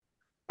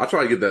I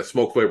try to get that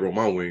smoke flavor on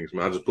my wings,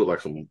 man. I just put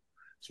like some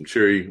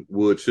cherry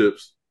wood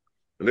chips,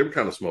 and they were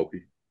kind of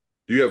smoky.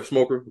 Do you have a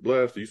smoker,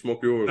 Blast? Do you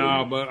smoke yours?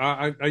 Nah, but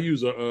I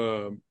use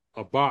a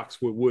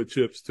box with wood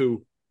chips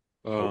too.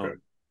 Okay.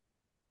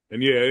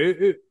 And yeah,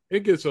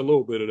 it gets a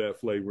little bit of that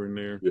flavor in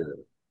there. Yeah.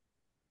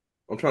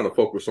 I'm trying to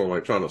focus on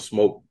like trying to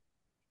smoke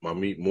my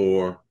meat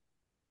more.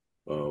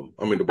 I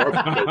mean the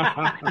barbecue.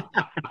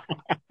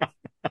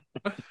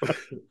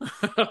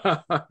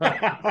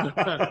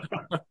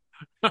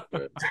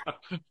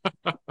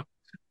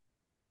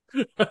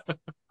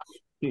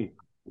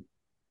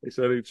 They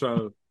said he's trying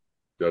to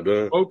Y'all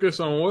done? focus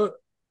on what?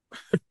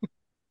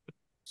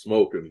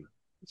 Smoking.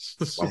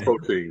 My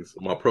proteins.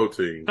 My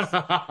proteins.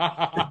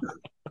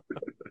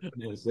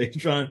 Yeah, say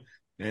he's trying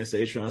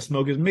to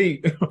smoke his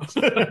meat.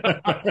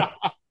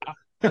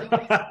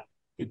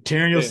 You're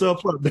tearing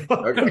yourself up. Man,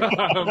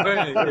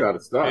 I gotta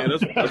stop. Man,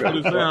 that's what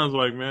it sounds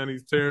like, man.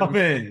 He's tearing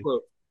man.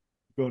 up.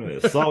 Going to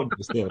assault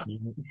yourself.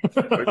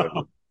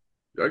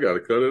 I gotta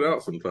cut it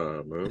out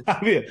sometime, man.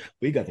 I mean,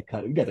 we got to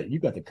cut it. You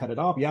got to cut it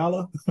off,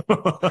 y'all.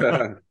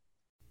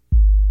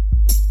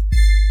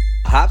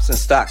 Hops and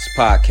Stocks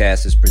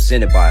podcast is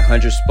presented by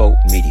 100 Spoke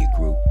Media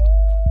Group.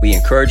 We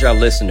encourage our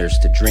listeners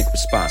to drink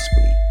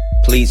responsibly.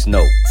 Please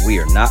note, we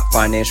are not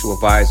financial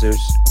advisors.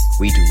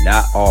 We do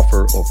not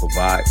offer or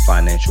provide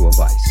financial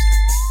advice.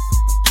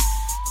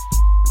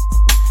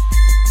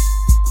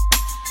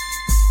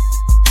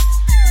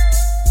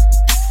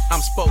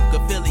 I'm Spoke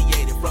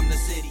affiliated from the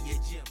city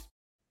of Jim.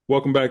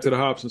 Welcome back to the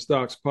Hops and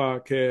Stocks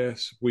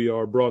podcast. We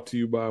are brought to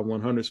you by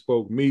 100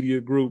 Spoke Media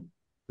Group.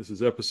 This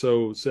is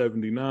episode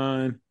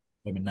 79.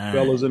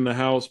 Fellas in the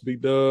house,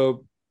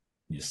 B-Dub.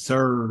 Yes,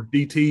 sir.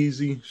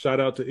 D-Teasy. Shout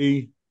out to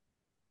E.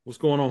 What's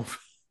going on,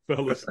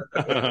 fellas?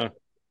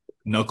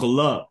 Knuckle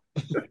up.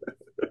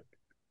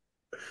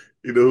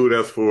 You know who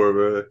that's for,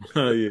 man.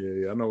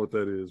 Yeah, I know what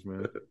that is,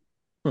 man.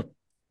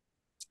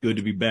 It's good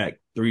to be back.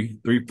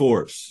 Three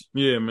fourths.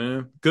 Yeah,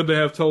 man. Good to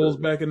have Tolls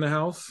back in the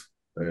house.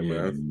 Hey,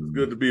 man, it's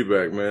good to be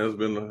back, man.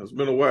 It's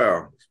been a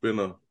while. It's been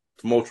a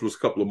tumultuous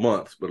couple of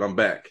months, but I'm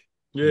back.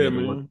 Yeah,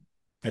 man.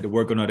 Had to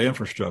work on that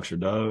infrastructure,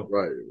 dog.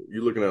 Right.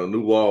 You're looking at a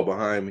new wall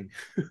behind me.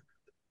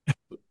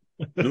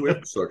 New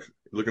infrastructure.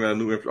 Looking at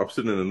I'm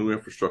sitting in a new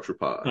infrastructure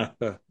pod.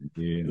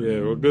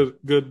 Yeah, well,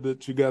 good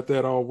that you got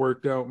that all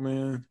worked out,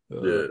 man.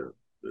 Yeah.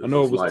 I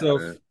know it was life,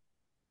 tough. Man.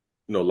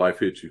 You know, life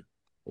hits you.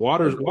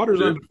 Water's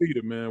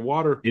undefeated, man.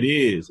 Water. It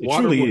is.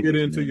 Water will get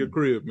into your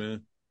crib,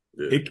 man.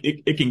 Yeah.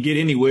 It can get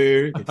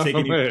anywhere. It can take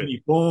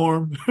any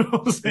form. You know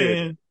what I'm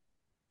saying?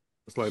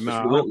 It's like, nah,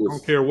 I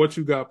don't care what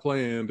you got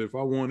planned. If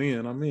I want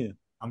in, I'm in.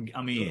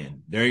 I'm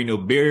in. There ain't no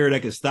barrier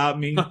that can stop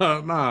me.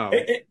 Nah.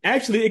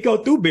 Actually, it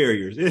go through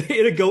barriers.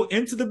 It'll go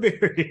into the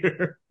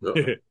barrier.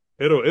 Yeah.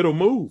 It'll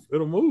move.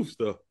 It'll move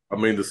stuff. I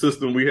mean, the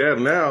system we have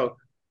now,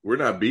 we're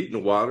not beating the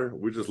water.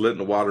 We're just letting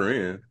the water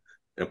in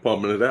and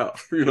pumping it out.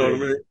 You know what I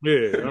mean?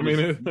 Yeah. I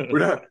mean,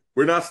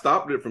 we're not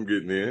stopping it from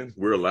getting in.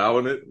 We're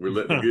allowing it. We're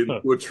letting it get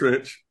into a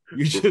trench.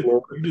 You just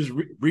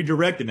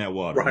redirecting that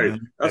water. Right.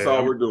 Man. That's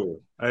all we're doing.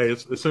 Hey,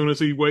 as soon as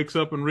he wakes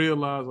up and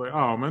realizes, like,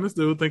 oh man, this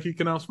dude think he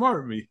can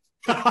outsmart me.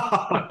 I'm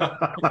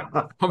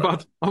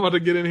about to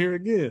get in here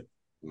again.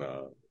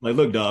 Nah. Like,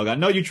 look, dog, I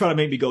know you try to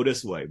make me go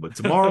this way, but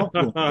tomorrow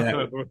I'll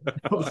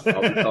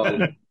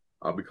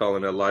be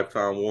calling that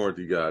lifetime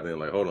warranty guy then,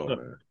 like, hold on,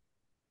 man.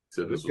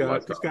 This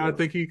guy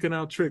think he can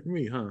out trick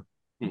me, huh?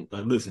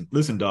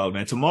 Listen, dog,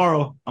 man.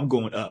 Tomorrow I'm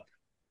going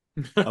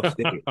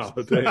upstairs.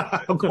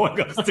 I'm going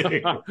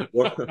upstairs.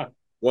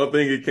 One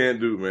thing it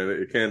can't do, man,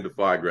 it can't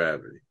defy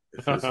gravity.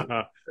 It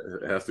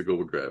has to go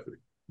with gravity.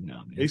 No,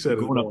 man. He said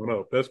it's going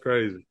up. That's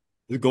crazy.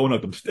 It's going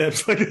up them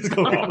steps like it's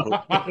going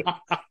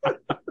up.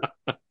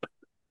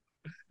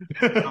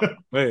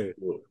 Man,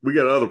 we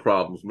got other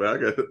problems, man. I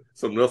got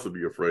something else to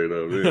be afraid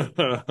of. Yeah.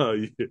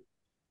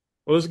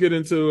 Well, let's get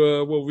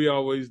into what we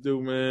always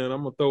do, man.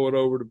 I'm gonna throw it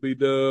over to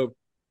B-Dub.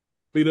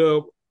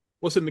 B-Dub,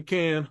 what's in the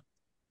can,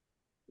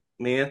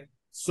 man?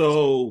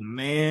 So,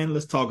 man,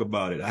 let's talk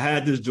about it. I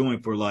had this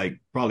joint for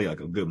probably a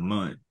good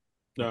month.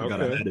 I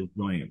had this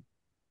joint.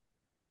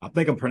 I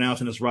think I'm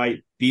pronouncing this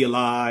right.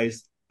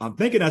 Thealize. I'm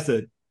thinking that's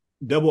a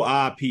double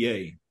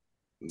IPA.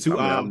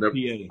 I've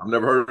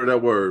never heard of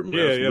that word.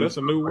 Man. Yeah, that's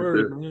a new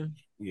word, man.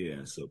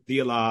 Yeah, so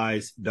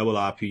Thealize, double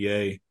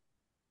IPA.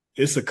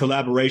 It's a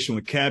collaboration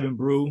with Cabin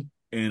Brew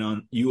and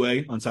on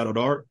UA, Untitled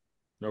Art.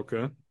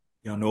 Okay.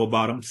 Y'all know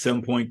about them.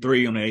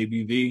 7.3 on the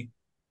ABV.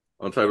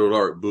 Untitled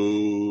Art,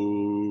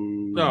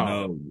 boo.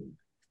 No.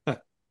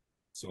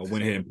 So I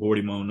went ahead and poured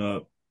him on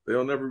up.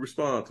 They'll never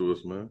respond to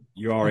us, man.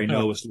 You already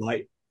know it's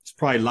light. It's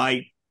probably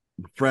light,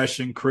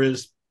 refreshing,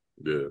 crisp.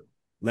 Yeah.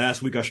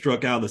 Last week I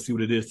struck out. Let's see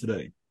what it is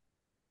today.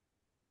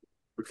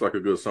 Looks like a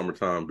good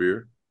summertime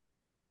beer.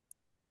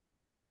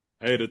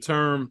 Hey, the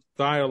term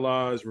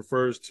thiolize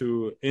refers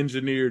to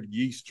engineered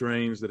yeast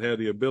strains that have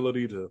the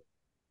ability to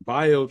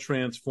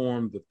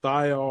biotransform the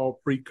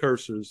thiol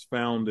precursors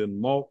found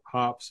in malt,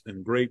 hops,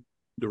 and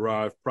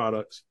grape-derived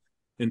products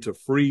into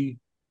free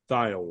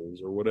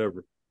thiols or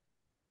whatever.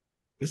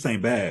 This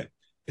ain't bad.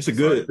 It's a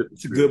good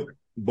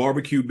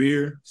barbecue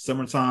beer,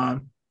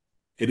 summertime.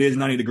 It is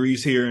 90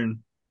 degrees here in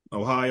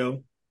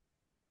Ohio,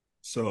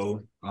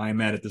 so I ain't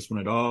mad at this one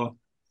at all.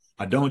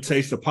 I don't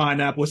taste the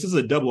pineapple. This is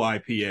a double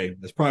IPA.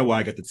 That's probably why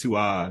I got the 2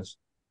 eyes.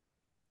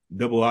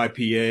 Double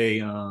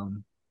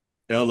IPA,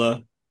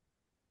 Ella,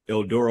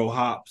 Eldoro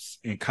hops,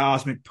 and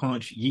Cosmic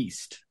Punch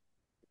yeast.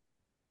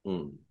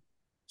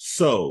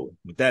 So,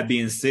 with that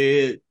being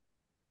said,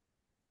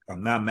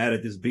 I'm not mad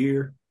at this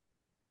beer.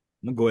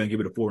 I'm gonna go ahead and give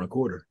it a 4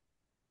 1/4.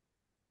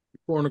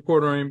 4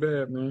 1/4 ain't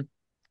bad, man.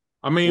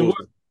 I mean, what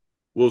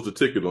was the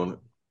ticket on it?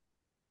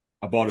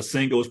 I bought a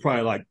single. It's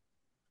probably like, I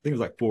think it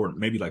was like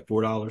maybe like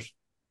 $4.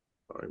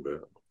 Ain't bad.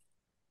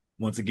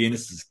 Once again,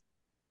 this is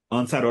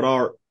Untitled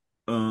Art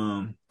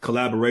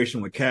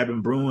collaboration with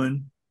Cabin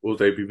Brewing. What was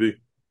the ABV?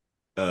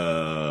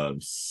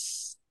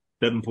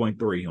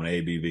 7.3 on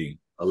ABV.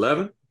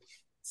 11?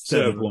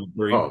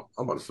 7.3. Oh,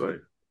 I'm about to say.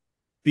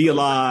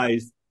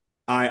 Fealized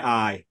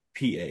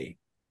IIPA.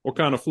 What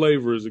kind of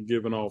flavor is it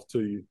giving off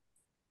to you?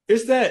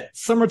 It's that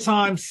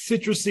summertime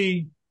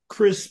citrusy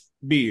crisp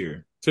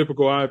beer.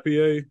 Typical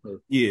IPA?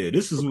 Yeah,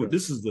 this is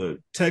the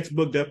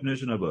textbook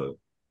definition of a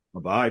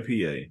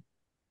IPA.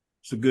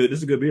 This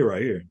is a good beer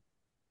right here.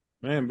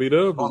 Man,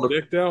 B-Dub was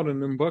decked out in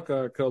them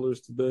Buckeye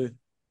colors today.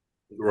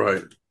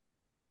 Right.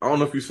 I don't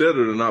know if you said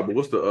it or not, but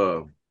what's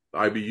the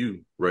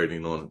IBU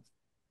rating on it?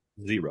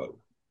 0.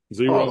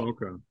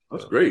 Okay.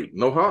 That's great.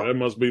 No hop. That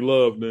must be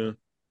love then.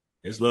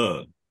 It's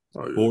love.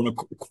 Oh, yeah.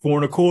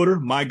 4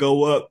 1/4 might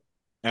go up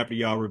after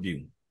y'all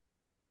review.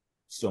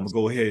 So I'm gonna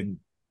go ahead and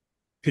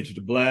pitch it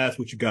to Blast.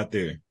 What you got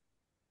there?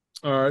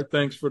 All right,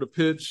 thanks for the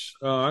pitch.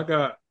 I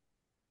got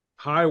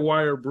High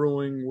Wire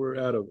Brewing. We're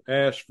out of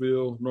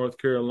Asheville, North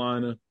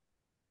Carolina.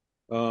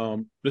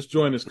 This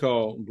joint is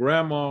called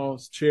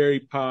Grandma's Cherry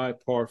Pie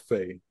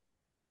Parfait.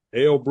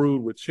 Ale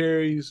brewed with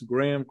cherries,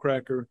 graham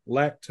cracker,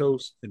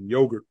 lactose, and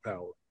yogurt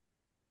powder.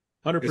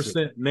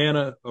 100%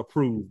 Nana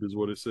approved is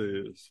what it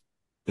says.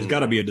 It's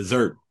got to be a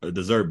dessert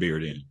beer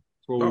then.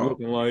 That's what we're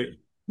looking like.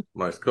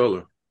 Nice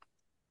color.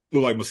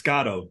 Look like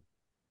Moscato.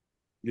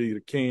 Give you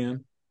the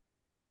can.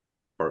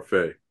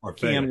 Parfait.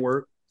 Can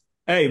work.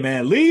 Hey,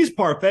 man, Lee's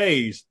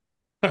Parfaits,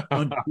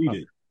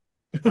 undefeated.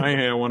 I ain't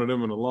had one of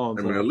them in a long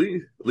time. I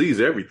mean,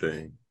 Lee's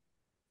everything.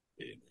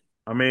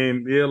 I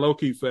mean, yeah,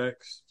 low-key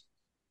facts.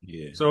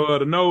 Yeah. So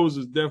the nose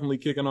is definitely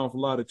kicking off a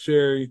lot of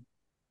cherry.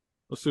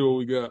 Let's see what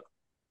we got.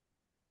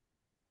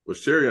 Was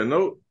cherry a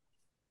note?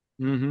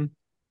 Mm-hmm.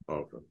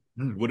 Okay.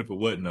 What if it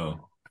wasn't,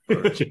 though?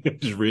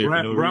 Just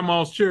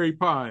Grandma's Cherry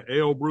Pie,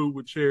 ale brewed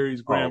with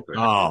cherries, graham cracker,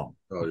 yeah.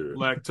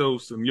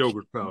 lactose, and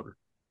yogurt powder.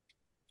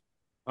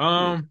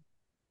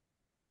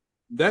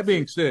 That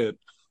being said,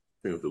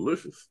 it was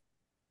delicious.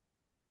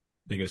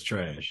 I think it's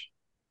trash.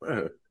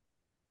 Man.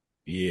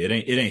 Yeah, it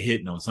ain't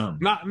hitting on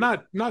something.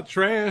 Not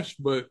trash,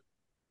 but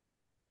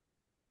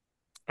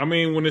I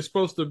mean, when it's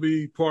supposed to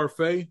be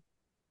parfait,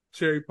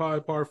 cherry pie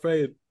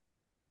parfait,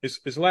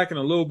 it's lacking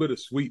a little bit of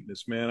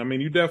sweetness, man. I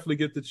mean, you definitely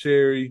get the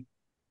cherry,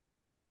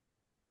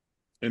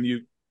 and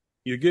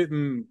you're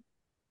getting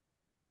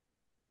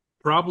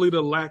probably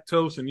the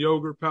lactose and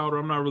yogurt powder.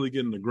 I'm not really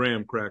getting the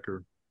graham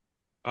cracker.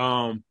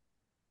 I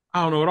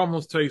don't know. It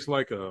almost tastes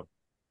like a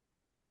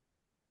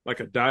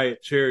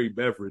diet cherry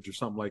beverage or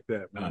something like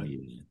that, man.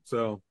 Yeah.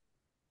 So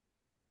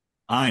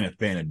I ain't a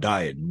fan of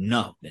diet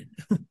nothing.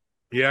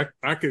 Yeah,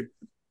 I could.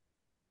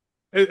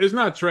 It's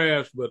not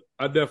trash, but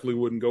I definitely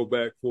wouldn't go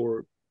back for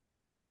it.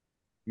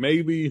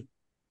 Maybe.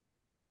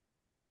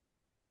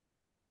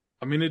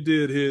 I mean, it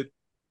did hit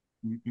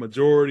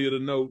majority of the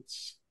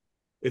notes.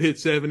 It hit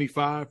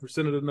 75%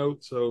 of the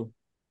notes, so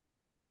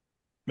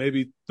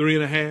maybe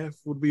 3.5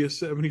 would be a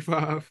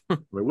 75. I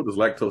mean, what does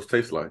lactose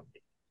taste like?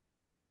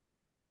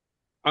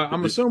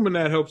 I'm assuming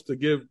that helps to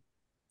give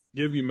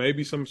you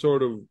maybe some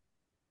sort of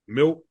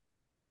milk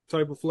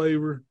type of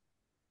flavor.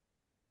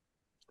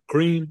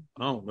 Cream?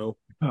 I don't know.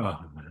 Oh,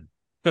 man.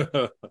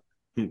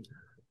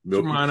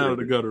 Milky mine out of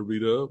the gutter,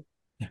 B-Dub.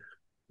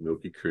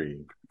 Milky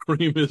cream.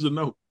 Cream is a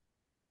note.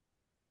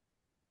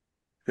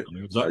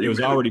 It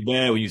was already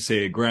bad when you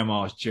said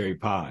Grandma's Cherry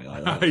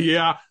Pie.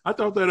 Yeah, I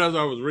thought that as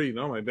I was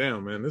reading. I'm like,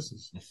 damn, man, this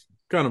is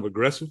kind of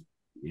aggressive.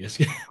 Yes,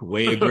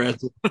 way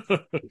aggressive.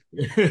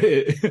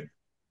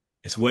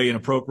 It's way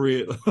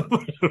inappropriate.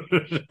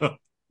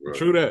 Right.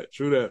 True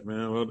that,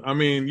 man. Well, I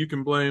mean, you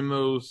can blame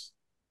those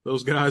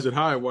guys at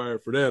High Wire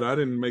for that. I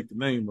didn't make the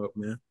name up,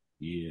 man.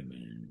 Yeah,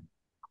 man.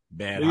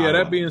 Bad. Yeah,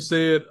 that being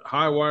said,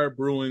 High Wire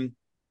Brewing,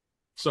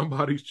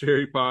 somebody's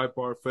Cherry Pie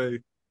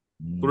Parfait,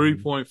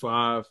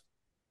 3.5,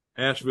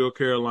 Asheville,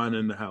 Carolina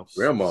in the house.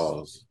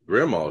 Grandma's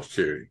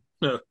cherry.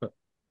 You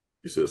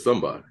said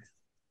somebody.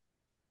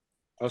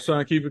 I was trying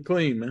to keep it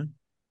clean, man.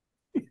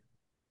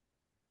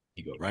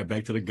 You go right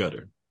back to the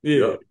gutter. Yeah.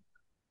 Yep.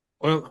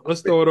 Well,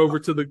 let's throw it over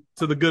to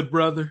the good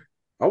brother.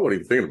 I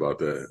wasn't even thinking about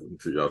that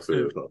until y'all said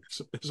it.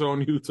 It's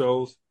on you,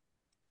 Toes.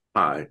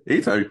 Pie.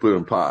 Anytime you put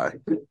in pie.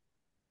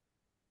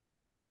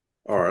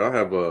 All right,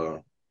 I've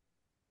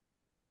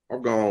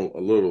gone a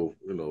little,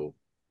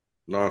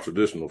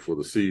 non-traditional for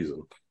the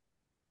season.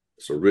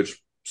 It's a rich,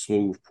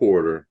 smooth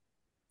porter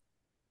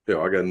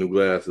Hell, I got new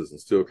glasses and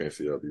still can't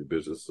see out these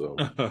bitches. So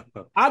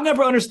I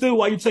never understood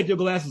why you take your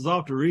glasses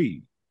off to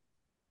read.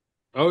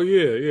 Oh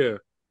yeah.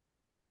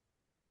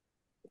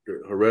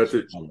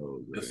 Heretic,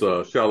 it's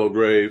a Shallow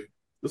Grave.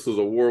 This is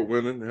award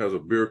winning. It has a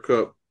Beer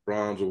Cup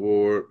Bronze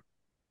Award.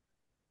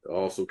 It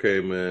also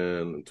came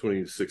in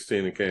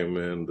 2016. It came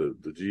in the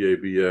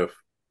GABF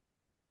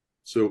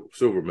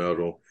silver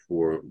medal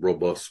for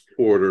robust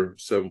porter,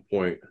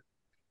 7.0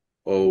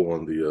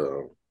 on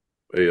the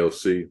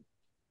ALC.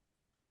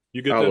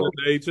 You get that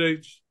at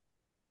the HH?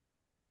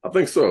 I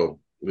think so.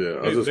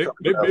 Yeah,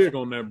 they big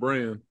on that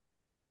brand.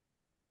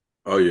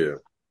 Oh yeah,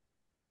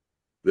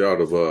 they're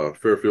out of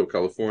Fairfield,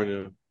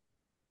 California.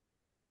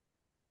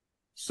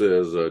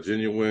 Says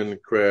genuine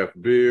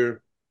craft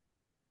beer,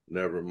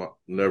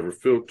 never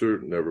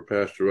filtered, never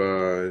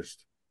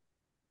pasteurized,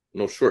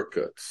 no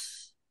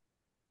shortcuts.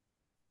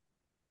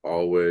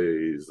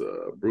 Always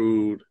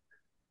brewed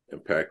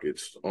and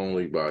packaged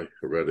only by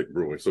Heretic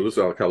Brewing. So this is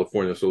out of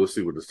California. So let's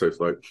see what this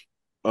tastes like.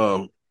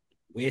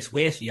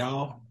 West,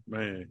 y'all.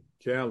 Man,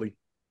 Cali.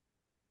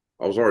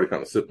 I was already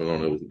kind of sipping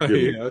on it.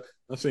 Yeah,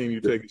 I seen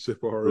you take a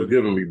sip already. It was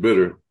giving me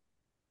bitter.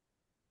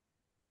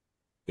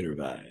 Bitter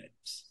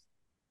vibes.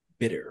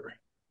 Bitter.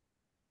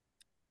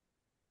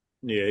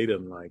 Yeah, he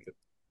doesn't like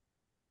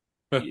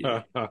it.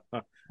 Yeah.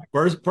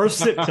 First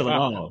sip till it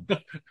on.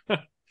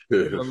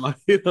 He doesn't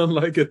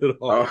like it at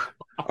all.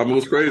 I mean, it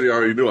was crazy. I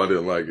already knew I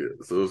didn't like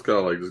it. So it was kind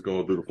of like just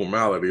going through the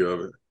formality of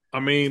it. I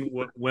mean,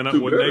 when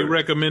they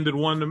recommended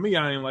one to me,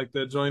 I ain't like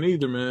that joint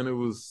either, man. It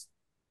was,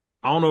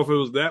 I don't know if it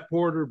was that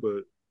porter,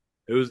 but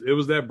it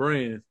was that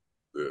brand.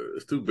 Yeah,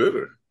 it's too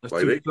bitter. That's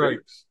like two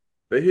strikes.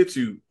 They hit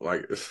you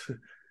like,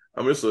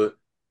 I mean, it's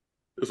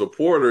a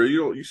porter.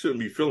 You shouldn't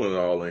be feeling it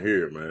all in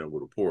here, man.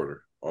 With a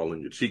porter, all in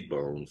your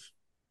cheekbones.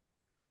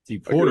 See,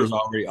 porter's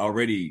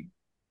already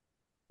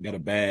got a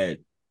bad.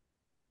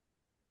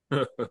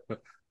 To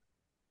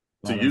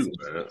you,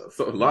 man.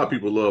 So, a lot of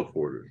people love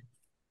porters.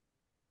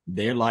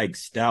 They're like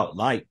stout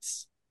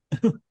lights.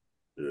 Yeah,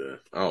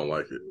 I don't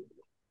like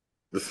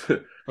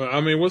it. I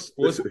mean, what's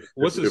it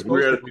supposed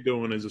to be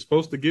doing? Is it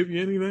supposed to give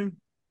you anything?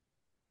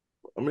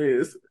 I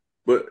mean,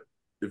 but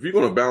if you're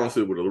gonna balance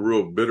it with a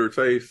real bitter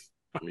taste,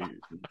 I mean,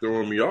 you're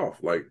throwing me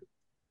off. Like,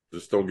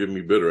 just don't give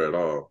me bitter at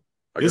all.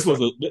 This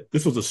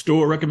was a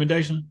store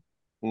recommendation.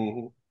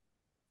 Mm-hmm.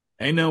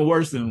 Ain't nothing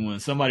worse than when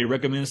somebody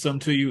recommends something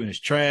to you and it's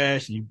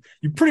trash. And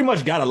you pretty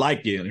much gotta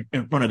like it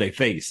in front of their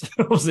face. You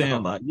know what I'm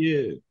saying? Like,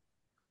 yeah.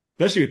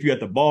 Especially if you're at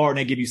the bar and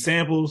they give you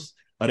samples.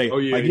 This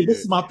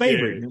is my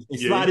favorite. They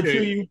slide it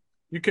to you.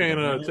 You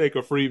can't take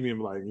a freebie and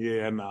be like,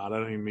 yeah, nah,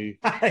 that ain't me.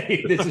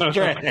 This is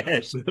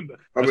trash.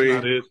 I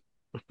mean,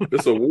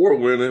 it's award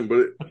winning,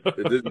 but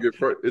it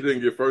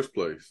didn't get first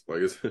place.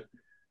 Like it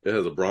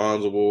has a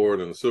bronze award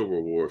and a silver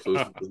award, so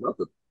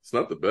it's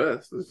not the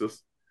best.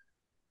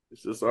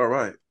 It's just all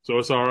right. So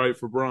it's all right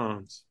for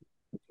bronze.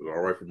 It's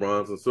all right for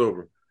bronze and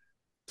silver.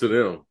 To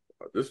them,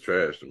 this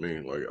trash to me.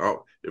 Like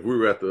if we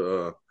were at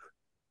the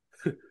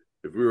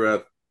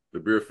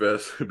beer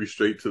fest, it'd be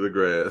straight to the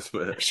grass,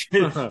 man.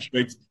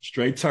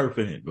 straight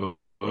turfing it.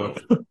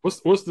 What's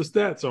the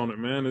stats on it,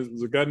 man? Has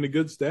it got any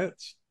good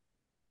stats?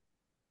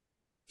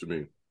 What you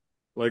mean?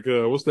 Like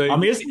what's that? I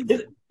mean,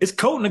 it's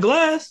coating the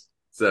glass.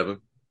 7.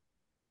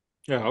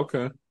 Yeah,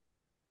 okay.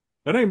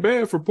 That ain't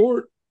bad for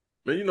port.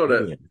 Man, you know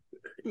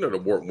the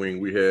wort wing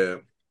we had.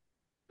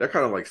 That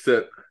kind of like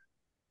set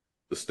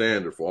the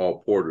standard for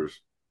all porters.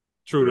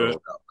 True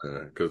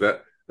that. Because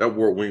that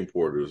wort wing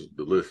porter is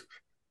delicious.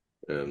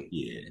 And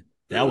yeah,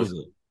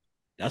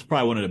 that's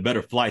probably one of the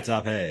better flights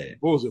I've had.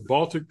 What was it,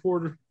 Baltic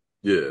Porter?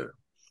 Yeah.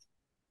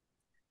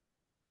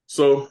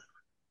 So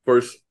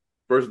first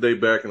day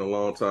back in a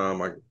long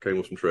time, I came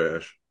with some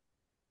trash.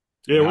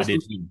 Yeah,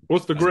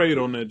 what's the grade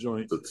on that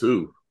joint? It's a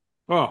 2.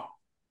 Oh,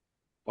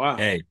 wow.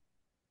 Hey,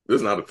 this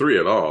is not a 3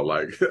 at all.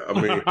 Like,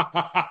 I mean,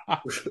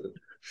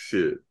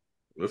 shit,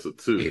 that's a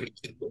 2.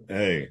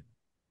 Hey,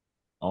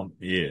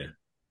 yeah.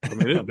 I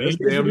mean, that's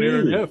damn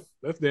near an F.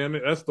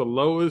 That's the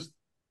lowest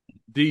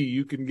D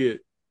you can get.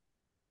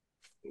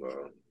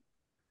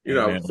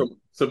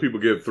 Some people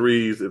get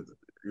 3s. You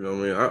know what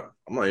I mean?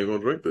 I'm not even gonna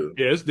drink this.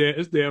 Yeah,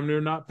 it's damn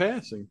near not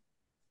passing.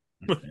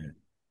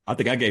 I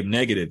think I gave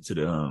negative to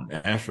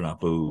the astronaut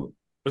food.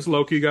 It's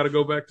low key got to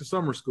go back to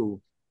summer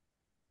school.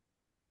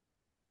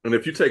 And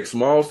if you take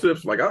small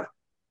sips, like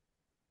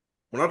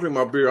when I drink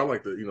my beer, I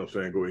like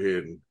to, go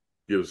ahead and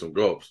give it some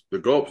gulps. The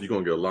gulps, you're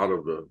gonna get a lot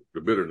of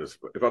the bitterness.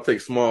 But if I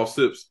take small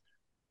sips,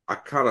 I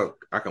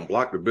can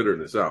block the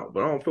bitterness out,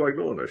 but I don't feel like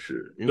doing that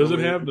shit. Does it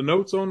have the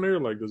notes on there?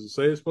 Like, does it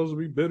say it's supposed to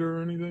be bitter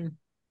or anything?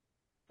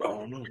 I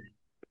don't know.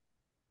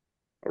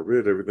 I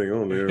read everything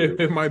on there.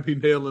 It might be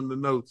nailing the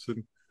notes.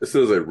 It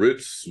says a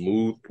rich,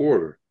 smooth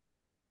porter.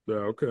 Yeah,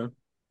 okay.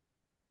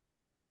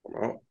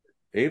 Well,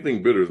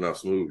 anything bitter is not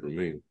smooth to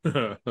me.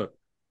 I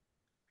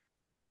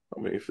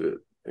mean, shit.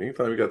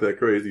 Anytime you got that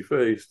crazy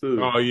face,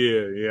 too. Oh,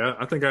 yeah.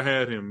 I think I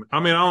had him. I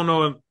mean, I don't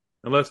know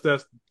unless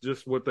that's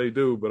just what they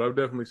do, but I've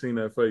definitely seen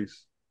that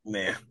face.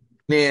 Nah.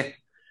 Hey,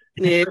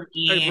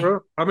 bro.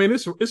 I mean,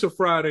 it's a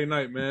Friday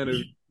night,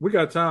 man. we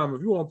got time.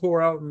 If you want to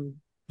pour out and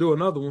do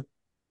another one,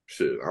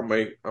 shit, I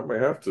may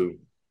have to.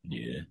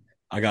 Yeah,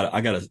 I got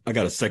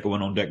a second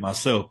one on deck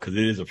myself because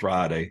it is a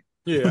Friday.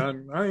 Yeah,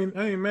 I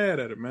ain't mad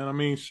at it, man. I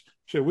mean,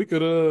 shit, we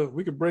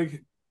could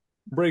break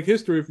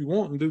history if you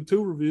want and do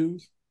 2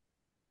 reviews.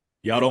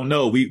 Y'all don't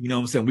know. You know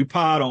what I'm saying? We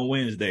pod on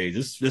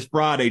Wednesdays. This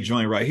Friday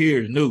joint right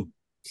here is new.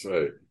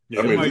 Say,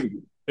 yeah,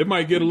 it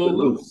might get a little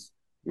loose.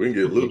 We can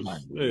get loose.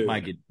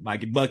 Might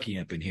get Bucky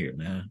up in here,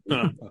 man.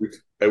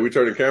 Hey, we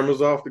turning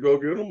cameras off to go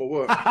get them or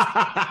what?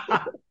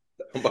 I'm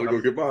about to go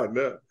get mine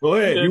now. Go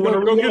ahead. Yeah, you want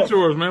to go get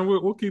yours, man?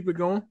 We'll keep it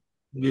going.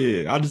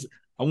 Yeah,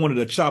 I wanted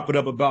to chop it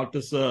up about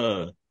this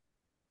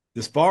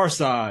Far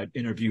Side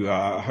interview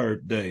I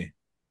heard today.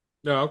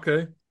 Yeah,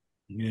 okay.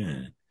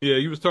 Yeah. Yeah,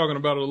 you was talking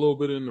about it a little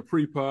bit in the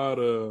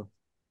pre-pod.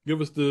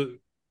 Give us the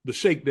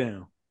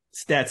shakedown.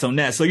 Stats on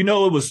that. So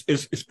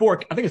it's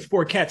 4. I think it's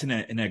 4 cats in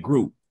that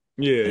group.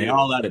 Yeah, they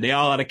all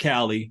out of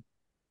Cali,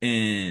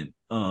 and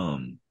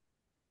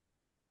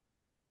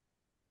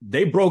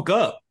they broke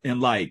up in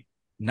like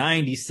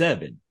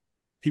 97.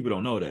 People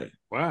don't know that.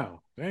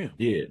 Wow, damn.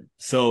 Yeah.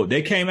 So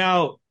they came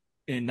out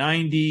in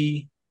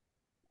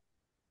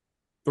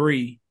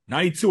 93,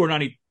 92 or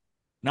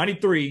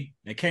 93.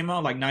 They came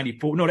out like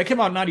 94. No, they came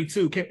out in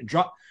 92.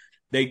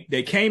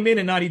 They came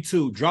in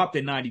 92, dropped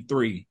in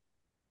 93.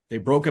 They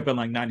broke up in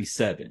like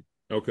 97.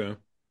 Okay.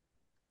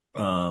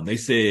 They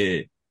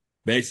said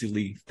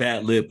basically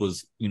Fat Lip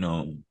was,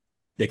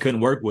 they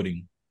couldn't work with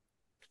him.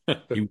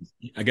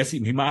 I guess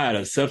he might have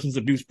had a substance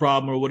abuse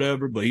problem or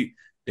whatever, but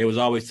they was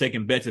always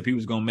taking bets if he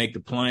was going to make the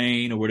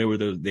plane or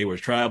whatever they were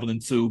traveling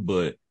to.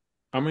 But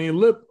I mean,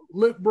 Lip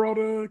brought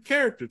a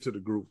character to the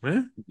group,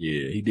 man.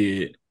 Yeah, he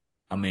did.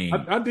 I mean,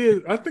 I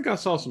did. I think I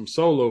saw some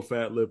solo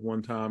Fat Lip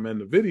one time, and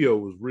the video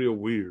was real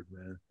weird,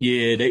 man.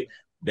 Yeah,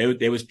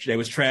 they was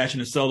trashing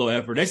the solo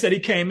effort. They said he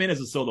came in as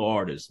a solo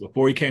artist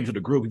before he came to the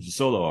group. He was a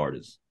solo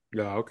artist.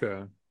 Yeah,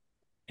 okay.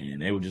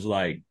 And they were just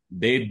like,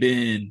 they've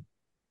been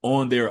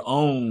on their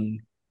own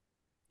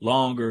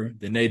longer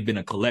than they've been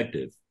a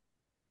collective.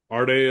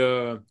 Are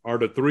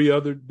the 3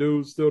 other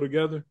dudes still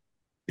together?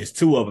 It's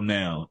 2 of them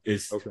now.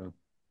 It's okay.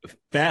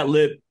 Fat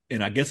Lip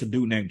and I guess a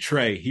dude named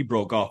Trey. He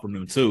broke off from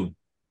them too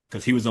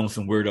because he was on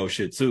some weirdo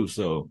shit too.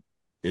 So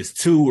it's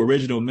 2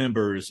 original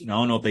members. And I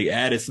don't know if they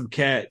added some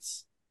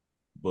cats,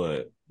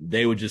 but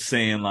they were just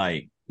saying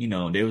like,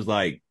 they was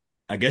like,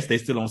 I guess they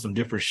still on some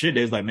different shit.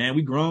 They was like, man,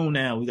 we grown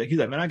now. He's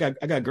like, man, I got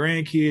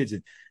grandkids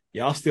and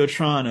y'all still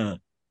trying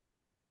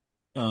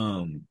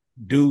to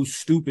do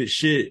stupid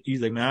shit.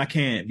 He's like, man, I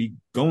can't be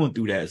going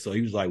through that. So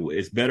he was like, well,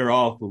 it's better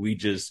off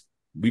if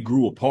we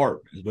grew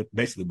apart is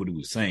basically what he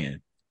was saying.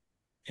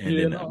 And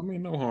yeah,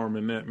 no harm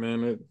in that,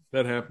 man.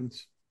 That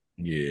happens.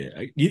 Yeah.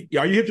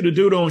 Are you hip to the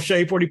dude on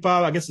Shade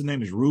 45? I guess his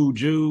name is Rude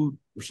Jude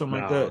or something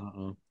like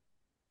that.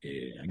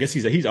 Yeah, I guess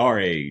he's our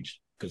age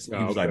because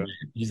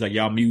he's like,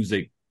 y'all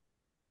music,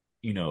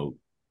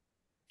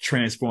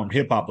 transformed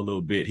hip hop a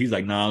little bit. He's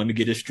like, nah, let me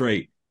get this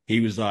straight.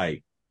 He was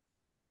like,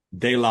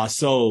 De La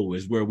Soul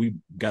is where we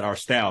got our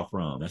style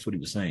from. That's what he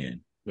was saying.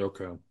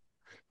 Okay.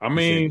 I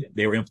mean,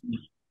 they were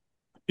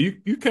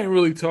you can't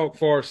really talk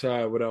Far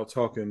Side without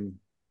talking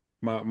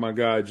my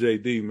guy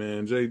JD,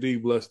 man.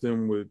 JD blessed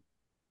them with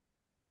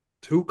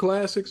 2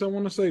 classics, I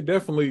want to say.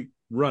 Definitely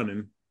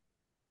Running.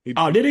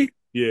 Did he?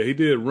 Yeah, he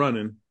did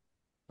Running.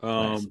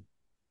 Nice.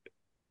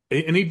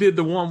 And he did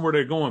the one where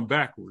they're going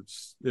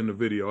backwards in the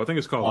video. I think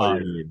it's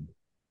called yeah.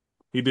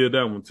 He did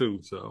that one too,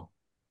 so.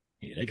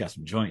 Yeah, they got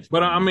some joints.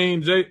 But I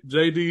mean,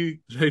 JD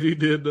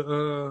did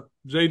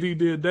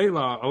De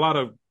La, a lot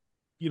of,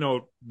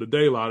 the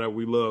De La that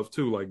we love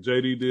too. Like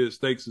JD did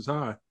Stakes is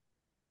High.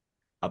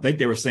 I think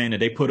they were saying that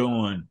they put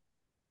on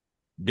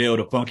Dale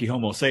the Funky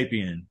Homo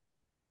Sapien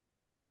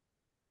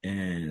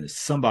and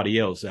somebody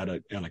else out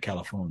of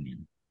California.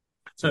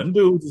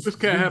 This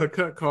cat had a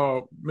cut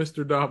called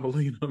Mr.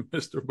 Dabalina,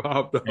 Mr.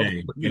 Bob Dabalina.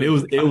 Hey, and it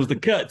was the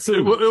cut too.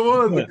 It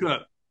was the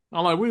cut.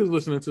 I'm like, we was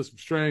listening to some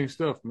strange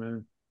stuff,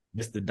 man.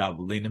 Mr.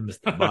 Dabalina,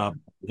 Mr. Bob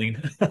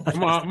Dabalina.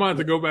 I might have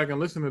to go back and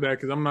listen to that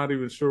because I'm not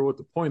even sure what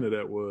the point of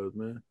that was,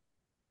 man.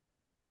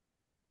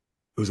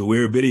 It was a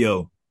weird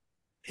video.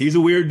 He's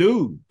a weird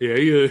dude. Yeah,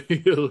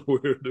 he is a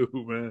weird dude,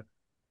 man.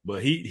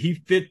 But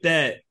he fit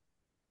that.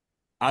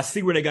 I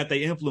see where they got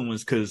their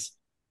influence because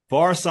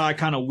Far Side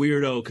kind of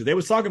weirdo because they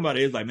was talking about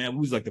it. It's like, man, we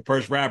was like the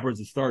first rappers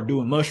to start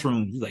doing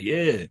mushrooms. He's like,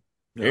 yeah.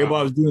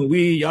 Everybody was doing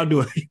weed. Y'all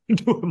doing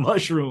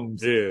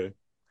mushrooms. Yeah.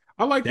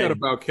 I like that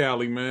about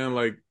Cali, man.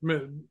 Like,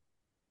 man,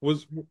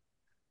 was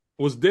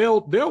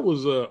Dale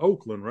was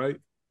Oakland, right?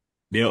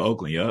 Dale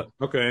Oakland, yeah.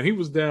 Okay, and he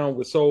was down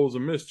with Souls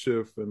of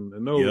Mischief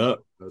and those. Yep.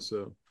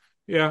 So,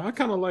 yeah, I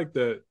kind of like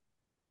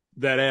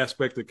that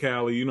aspect of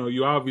Cali.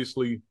 You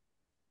obviously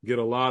get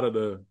a lot of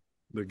the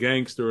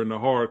gangster and the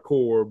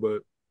hardcore,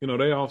 but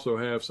they also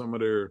have some of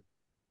their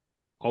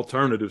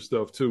alternative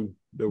stuff too.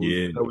 That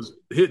was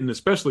hitting,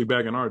 especially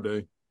back in our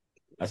day.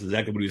 That's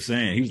exactly what he was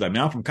saying. He was like,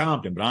 man, I'm from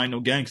Compton, but I ain't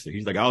no gangster.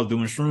 He's like, I was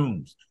doing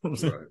shrooms.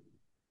 Right.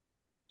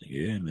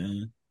 Yeah,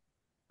 man.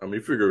 I mean,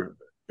 figure,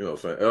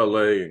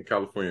 LA and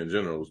California in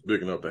general was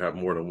big enough to have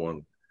more than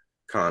one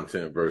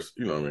content versus,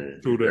 you know what I mean?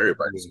 True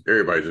that.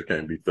 Everybody just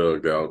can't be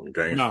thugged out and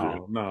gangster.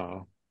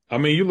 No. I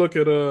mean, you look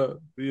at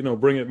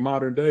bring it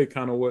modern day,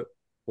 kind of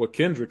what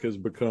Kendrick has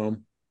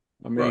become.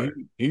 I mean, Right.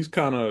 he's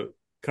kind of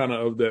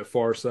that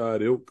far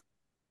side ilk.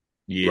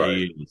 Yeah, Right.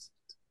 he is.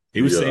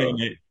 He was saying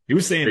it. He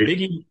was saying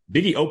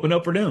Biggie opened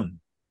up for them.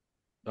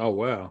 Oh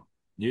wow.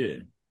 Yeah.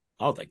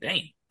 I was like,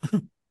 dang.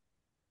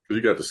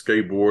 You got the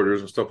skateboarders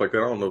and stuff like that.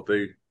 I don't know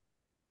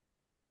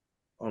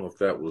if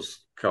that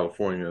was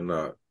California or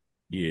not.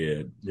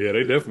 Yeah. Yeah,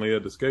 they definitely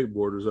had the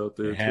skateboarders out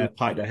there.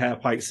 The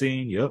half pipe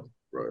scene. Yep.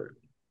 Right.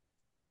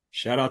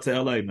 Shout out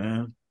to LA,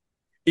 man.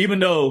 Even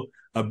though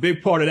a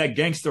big part of that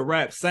gangster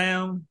rap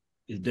sound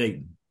is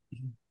Dayton.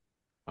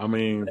 I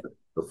mean,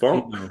 The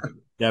funk.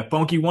 That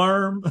funky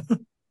worm.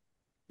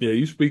 Yeah,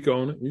 you speak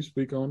on it.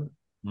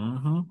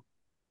 Mm-hmm.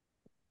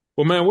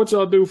 Well, man, what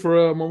y'all do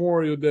for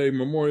Memorial Day?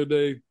 Memorial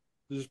Day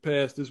just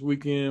passed this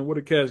weekend. What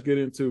did cats get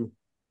into?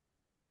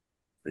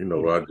 You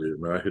know what I did,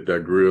 man. I hit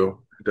that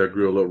grill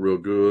up real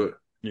good.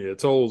 Yeah,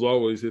 Tolls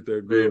always hit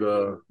that Did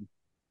grill.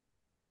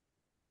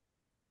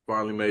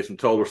 finally made some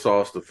Toller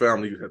sauce. The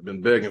family had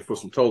been begging for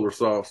some Toller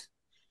sauce.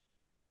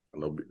 I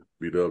know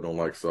B-Dub don't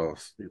like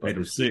sauce. He Made like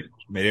them sick.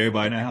 Made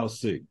everybody in that house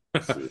sick.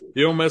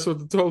 You don't mess with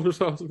the Toller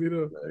sauce,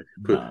 B-Dub?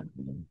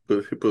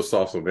 He put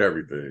sauce on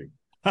everything.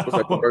 What's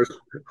that commercial?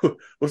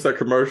 What's that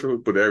commercial?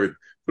 Put it on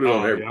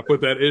everything. Yeah, I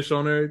put that ish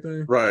on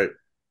everything. Right.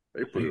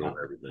 They put it on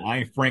everything. I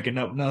ain't franking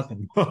up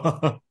nothing.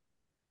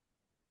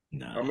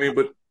 No. I mean,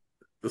 but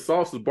the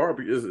sauce is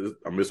barbecue.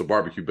 It's a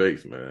barbecue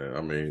base, man.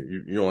 I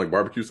mean, you don't like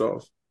barbecue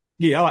sauce?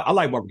 Yeah, I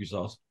like barbecue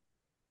sauce.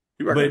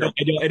 But it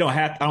don't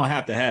have. I don't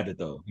have to have it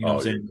though. You know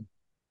what I'm saying?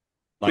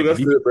 Like, so that's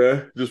it,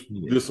 man. Just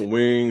get some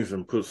wings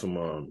and put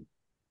some.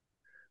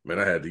 Man,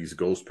 I had these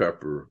ghost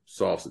pepper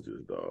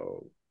sausages,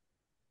 dog.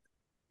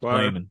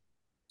 Flaming.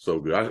 So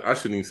good. I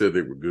shouldn't even said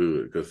they were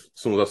good because as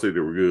soon as I said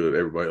they were good,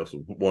 everybody else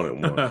wanted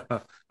one.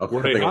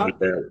 Were they hot?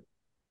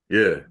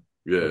 Yeah.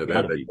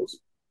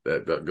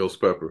 That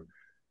ghost pepper.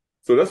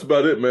 So that's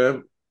about it,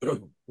 man.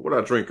 What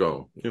I drink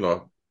on,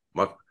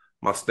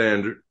 my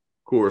standard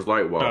Coors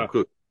Light while I'm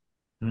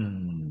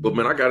cooking. But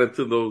man, I got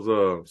into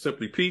those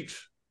Simply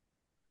Peach,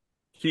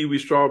 kiwi,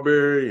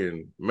 strawberry,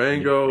 and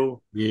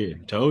mango. Yeah,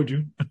 told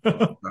you.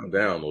 I'm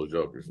down those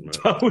jokers, man.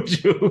 Told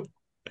you.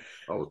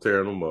 I was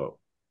tearing them up.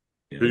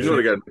 Yeah,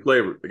 they got new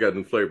flavor. They got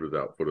new flavors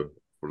out for the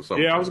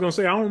summer. Yeah, I was gonna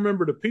say I don't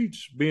remember the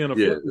peach being a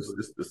flavor.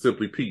 It's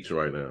Simply Peach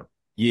right now.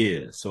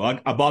 Yeah, so I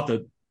bought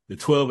the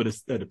 12 of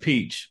the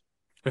peach.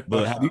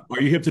 But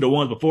are you hip to the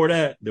ones before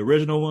that, the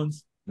original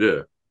ones?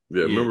 Yeah.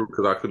 Remember,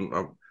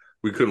 because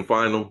we couldn't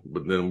find them,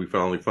 but then we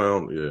finally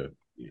found.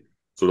 Yeah.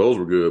 So those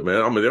were good,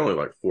 man. I mean, they're only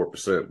like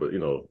 4%, but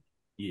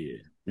you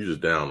just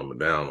down them and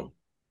down them.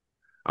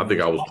 I think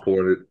I was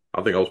pouring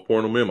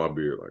them in my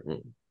beer, like.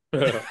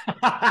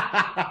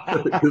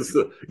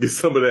 Get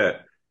some of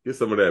that. Get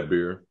some of that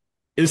beer.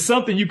 It's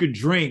something you could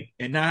drink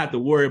and not have to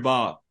worry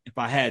about if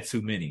I had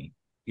too many.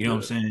 You know what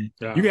I'm saying?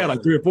 Yeah. You got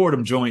like 3 or 4 of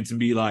them joints and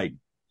be like,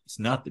 it's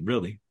nothing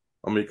really.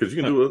 I mean, because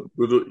you can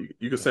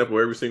you can sample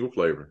every single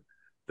flavor.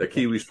 That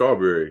kiwi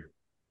strawberry.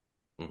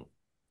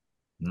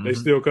 They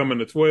still come in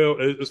the 12.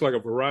 It's like a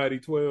variety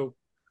 12.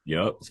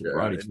 Yep, it's a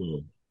variety 12.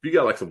 If you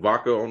got like some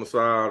vodka on the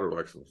side or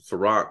like some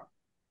Ciroc,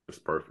 it's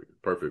perfect.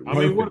 Perfect. I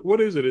mean, what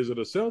is it? Is it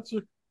a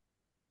seltzer?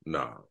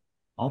 Nah.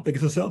 I don't think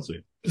it's a seltzer.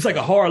 It's like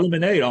a hard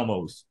lemonade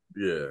almost.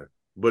 Yeah.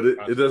 But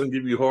it doesn't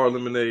give you hard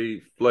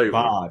lemonade flavor.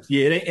 Vibes.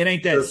 Yeah, it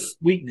ain't that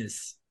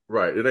sweetness.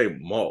 Right. It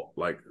ain't malt.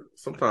 Like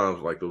sometimes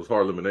like those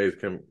hard lemonades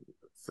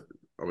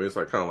it's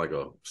like kind of like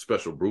a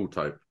special brew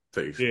type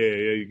taste. Yeah,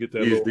 you get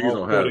that. These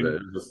don't have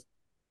that.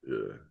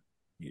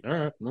 All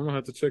right. I'm gonna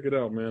have to check it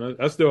out, man.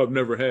 I still have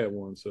never had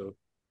one, so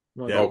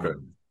okay.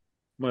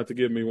 Might have to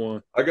give me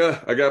one. I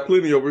got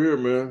plenty over here,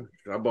 man.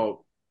 I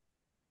bought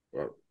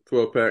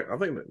 12-pack. I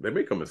think they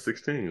may come in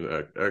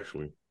 16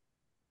 actually.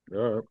 All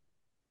right.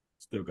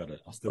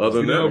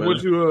 Other than that,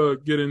 what'd you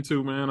get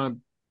into,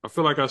 man? I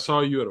feel like I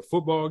saw you at a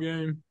football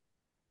game.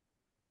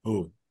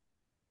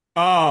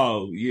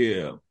 Oh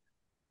yeah.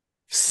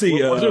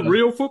 See, was it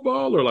real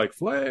football or like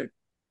flag?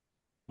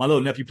 My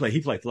little nephew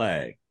played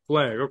flag.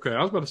 Flag, okay.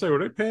 I was about to say, were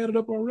they padded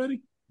up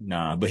already?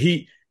 Nah, but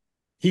he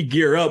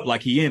gear up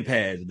like he in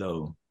pads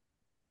though.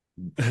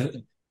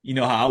 You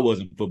know how I was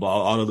in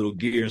football, all the little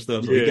gear and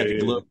stuff. So he got the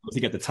gloves, he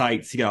got the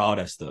tights, he got all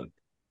that stuff.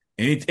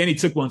 And he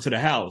took one to the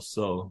house,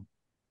 so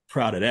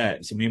proud of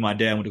that. So me and my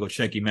dad went to go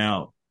check him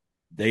out.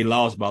 They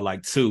lost by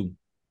like 2.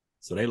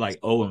 So they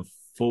like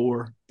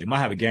 0-4. They might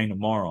have a game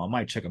tomorrow. I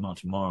might check them out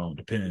tomorrow,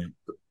 depending.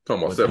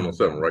 Talking about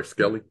 7-on-7, right,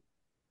 Skelly?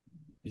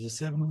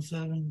 Is it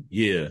 7-on-7?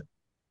 Yeah.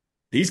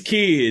 These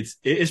kids,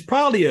 it's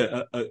probably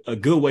a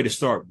good way to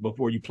start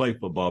before you play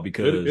football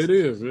because it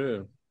is, yeah.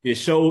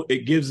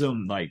 It gives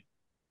them like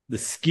the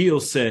skill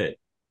set,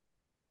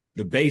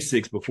 the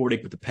basics before they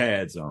put the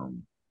pads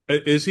on.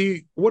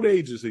 What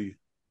age is he?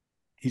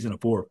 He's in the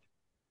 4th.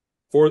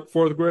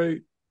 Fourth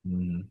grade?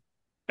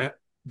 Mm-hmm.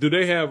 Do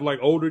they have like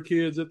older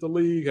kids at the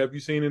league? Have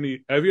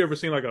you ever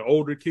seen like an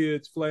older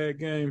kids flag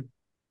game?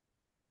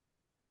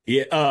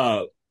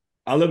 Yeah,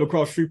 I live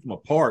across the street from a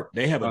park.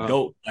 They have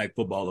adult flag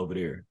football over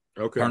there.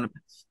 Okay.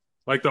 Tournaments.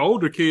 Like the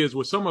older kids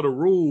with some of the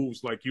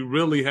rules, like you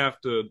really have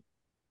to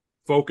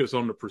focus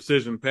on the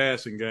precision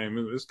passing game.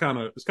 It's kind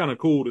of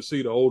cool to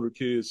see the older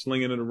kids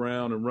slinging it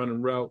around and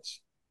running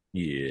routes.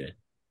 Yeah,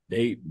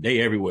 they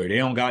everywhere. They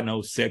don't got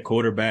no set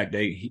quarterback.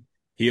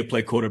 He'll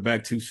play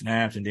quarterback 2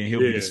 snaps and then he'll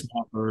be the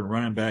snapper and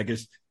running back.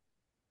 It's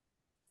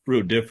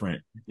real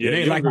different. Yeah,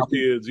 they younger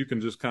kids, you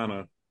can just kind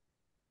of,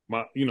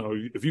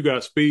 if you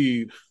got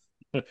speed,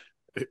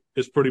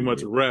 it's pretty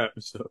much a wrap.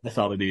 So. That's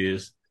all it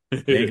is.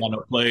 They ain't got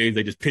no plays.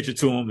 They just pitch it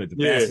to him. The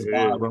pass is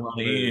wide, run on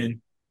the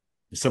end.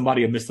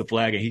 Somebody will miss the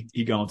flag and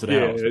he gone to the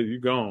house. Yeah, you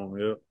gone.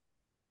 Yeah.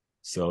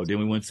 So then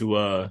we went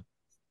to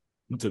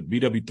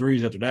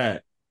BW3s after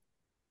that.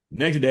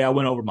 Next day I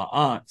went over to my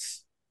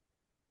aunt's.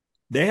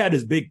 They had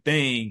this big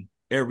thing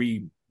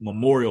every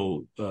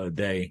Memorial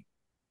Day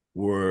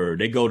where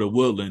they go to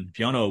Woodland. If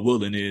y'all know what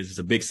Woodland is, it's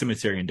a big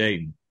cemetery in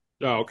Dayton.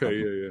 Oh, okay,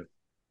 yeah.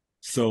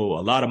 So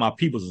a lot of my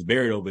peoples is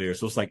buried over there.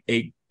 So it's like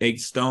eight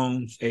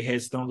headstones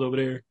over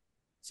there.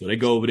 So they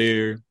go over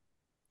there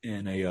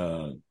and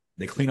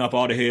they clean up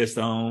all the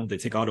headstones. They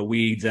take all the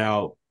weeds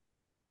out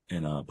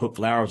and put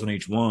flowers on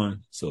each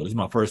one. So this is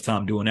my first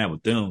time doing that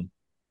with them.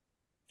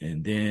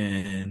 And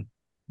then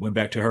went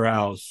back to her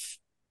house.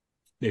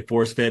 They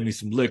force fed me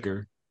some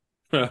liquor.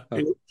 So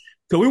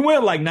we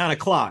went like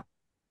 9:00.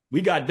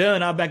 We got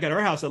done. I'm back at her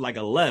house at like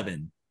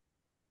 11.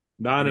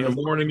 9 in the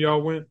morning,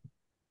 y'all went?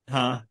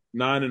 Huh?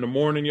 9 in the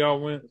morning, y'all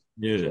went?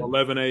 Yeah. So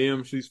 11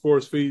 a.m. she's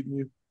force feeding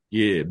you?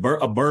 Yeah.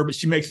 A bourbon.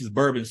 She makes this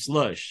bourbon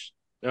slush.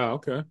 Oh,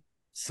 okay.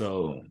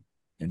 So,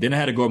 and then I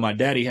had to go to my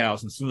daddy's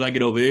house. And as soon as I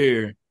get over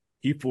there,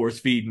 he force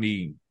feed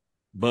me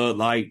Bud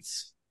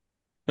Lights.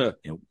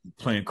 And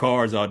playing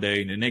cards all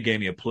day, and then they gave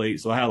me a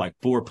plate, so I had like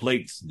 4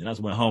 plates, and I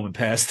just went home and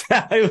passed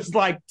out. It was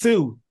like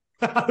 2.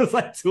 It was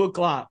like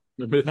 2:00.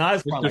 Nah,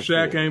 it's Mr.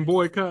 Shaq ain't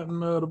boycotting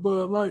the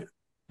Bud Light.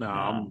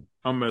 Nah,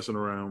 I'm messing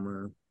around,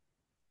 man.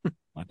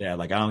 My dad,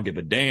 like, I don't give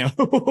a damn.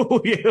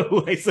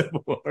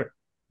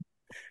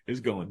 It's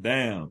going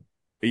down.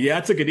 But yeah,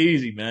 I took it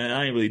easy, man.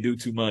 I ain't really do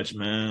too much,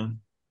 man.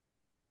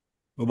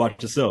 What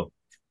about yourself?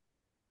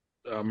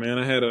 Man,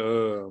 I had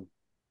a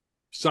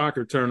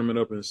soccer tournament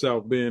up in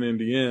South Bend,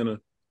 Indiana.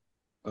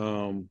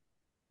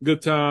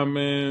 Good time,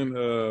 man.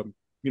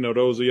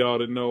 Those of y'all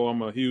that know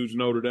I'm a huge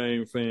Notre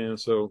Dame fan,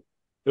 so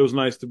it was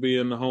nice to be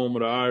in the home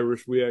of the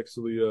Irish. We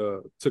actually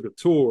took a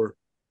tour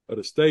of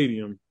the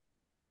stadium.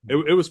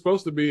 It was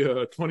supposed to be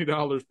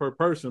 $20 per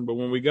person, but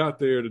when we got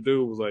there, the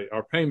dude was like,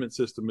 our payment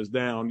system is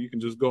down. You can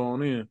just go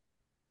on in.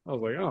 I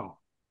was like, oh,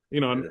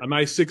 a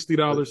nice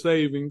 $60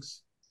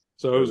 savings.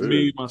 So it was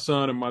me, my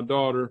son, and my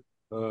daughter.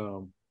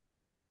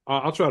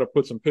 I'll try to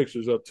put some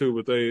pictures up too,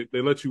 but they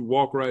let you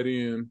walk right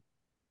in.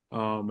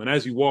 And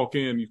as you walk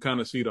in, you kind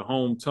of see the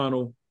home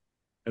tunnel.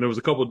 And there was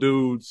a couple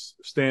dudes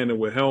standing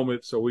with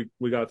helmets. So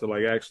we got to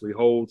like actually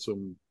hold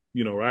some,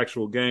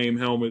 actual game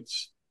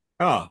helmets.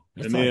 Oh,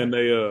 and then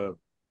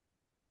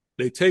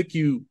they take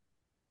you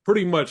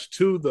pretty much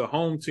to the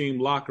home team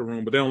locker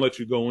room, but they don't let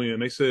you go in.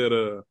 They said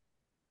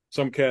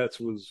some cats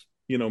was,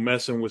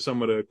 messing with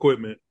some of the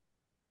equipment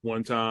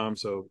one time.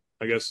 So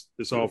I guess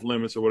it's off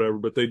limits or whatever,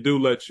 but they do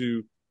let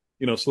you,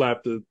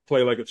 slap the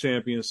play like a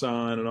champion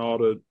sign and all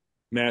the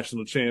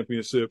national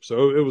championships.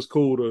 So it was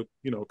cool to,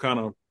 kind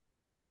of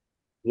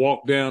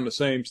walk down the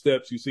same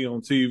steps you see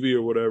on TV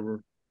or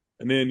whatever.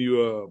 And then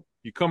you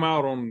come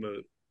out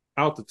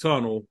out the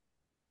tunnel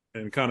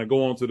and kind of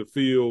go onto the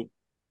field.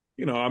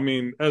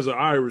 As an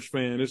Irish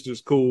fan, it's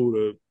just cool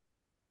to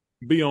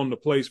be on the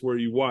place where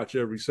you watch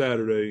every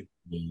Saturday.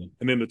 Mm-hmm.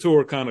 And then the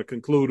tour kind of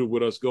concluded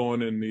with us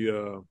going in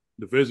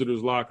the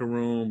visitors' locker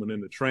room and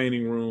in the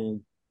training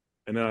room.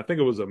 And then I think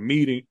it was a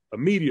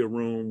media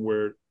room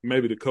where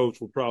maybe the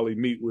coach would probably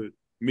meet with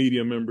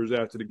media members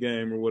after the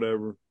game or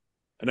whatever.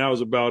 And that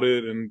was about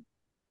it. And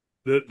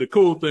the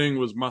cool thing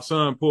was my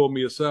son pulled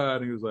me aside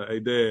and he was like, "Hey,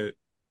 Dad,"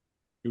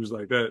 he was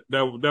like, that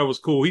was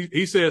cool.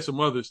 He said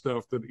some other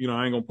stuff that,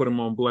 I ain't gonna put him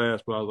on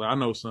blast, but I was like, "I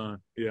know, son.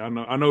 Yeah,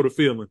 I know the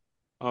feeling."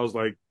 I was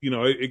like,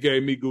 it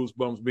gave me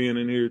goosebumps being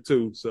in here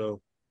too.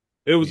 So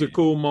it was a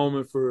cool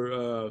moment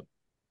for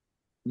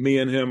me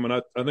and him, and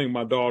I think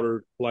my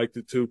daughter liked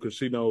it too because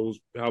she knows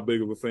how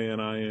big of a fan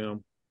I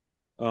am.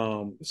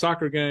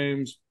 Soccer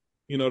games,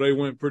 they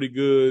went pretty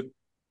good.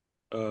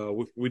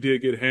 We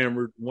did get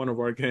hammered one of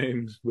our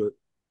games, but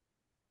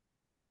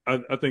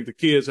I think the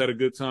kids had a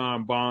good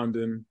time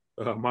bonding.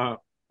 Our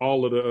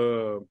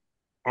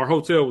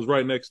hotel was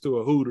right next to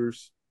a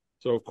Hooters,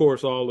 so of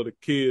course all of the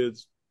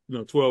kids,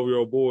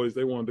 12-year-old boys,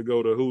 they wanted to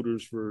go to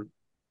Hooters for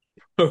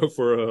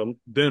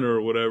dinner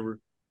or whatever.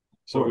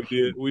 So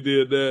we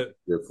did that.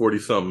 Yeah,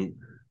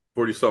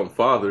 40-something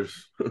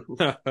fathers.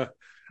 I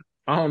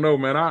don't know,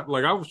 man. I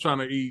was trying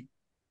to eat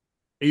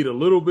a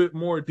little bit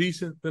more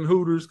decent than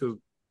Hooters because,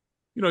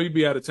 you'd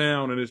be out of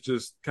town and it's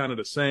just kind of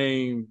the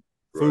same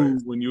food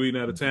when you eat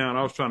out of town.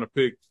 I was trying to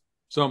pick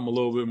something a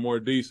little bit more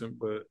decent,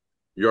 but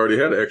you already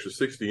had an extra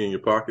 $60 in your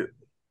pocket.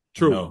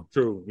 True.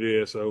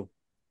 Yeah. So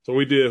So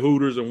we did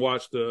Hooters and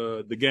watched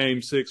the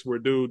game 6 where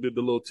dude did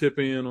the little tip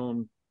in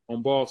on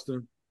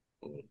Boston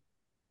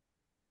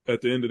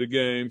at the end of the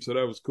game. So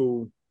that was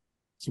cool.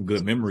 Some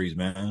good memories,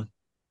 man.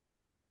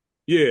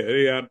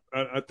 Yeah.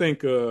 I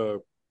think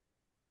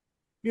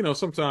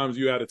sometimes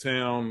you out of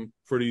town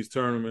for these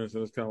tournaments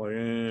and it's kind of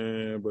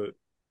like, but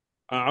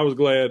I was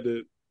glad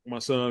that my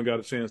son got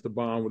a chance to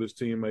bond with his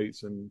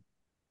teammates and,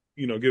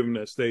 give him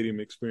that stadium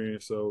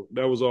experience. So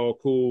that was all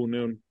cool. And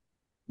then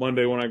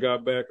Monday when I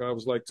got back, I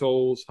was like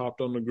Toles,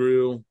 hopped on the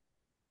grill,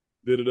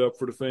 did it up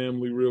for the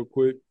family real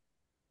quick.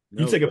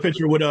 You take a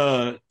picture with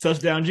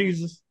Touchdown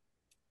Jesus?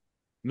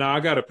 Nah,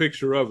 I got a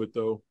picture of it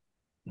though.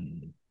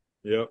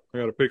 Yep, I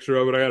got a picture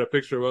of it. I got a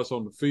picture of us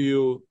on the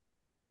field.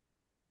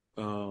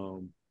 I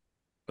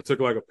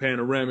took like a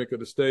panoramic of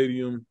the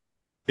stadium.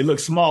 It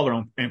looks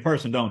smaller in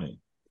person, don't it?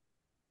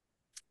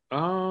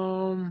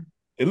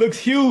 It looks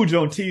huge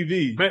on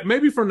TV.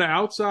 Maybe from the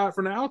outside.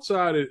 From the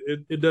outside,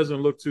 it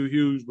doesn't look too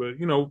huge, but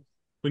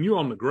when you're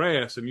on the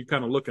grass and you're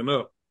kind of looking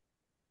up,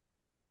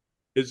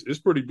 it's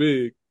pretty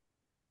big.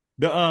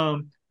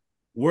 The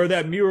where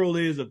that mural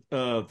is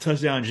of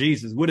Touchdown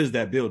Jesus, what is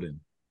that building?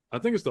 I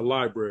think it's the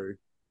library.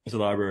 It's a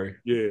library.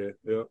 Yeah.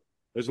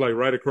 It's like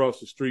right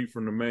across the street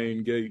from the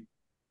main gate.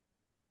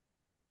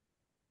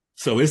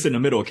 So it's in the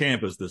middle of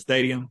campus, the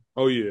stadium?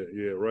 Oh,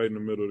 yeah, right in the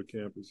middle of the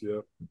campus,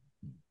 yeah.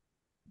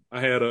 I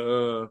had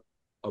a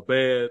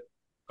bad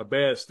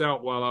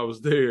stout while I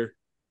was there.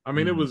 I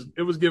mean, it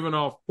was giving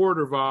off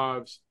Porter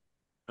vibes,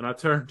 and I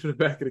turned to the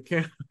back of the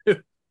can.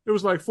 It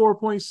was like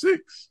 4.6.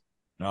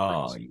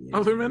 Oh, yeah. I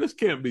was like, man, this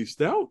can't be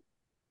stout.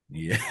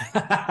 Yeah.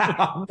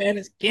 Man,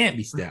 this can't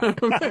be stout.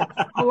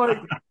 I'm like,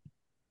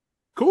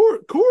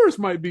 Coors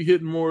might be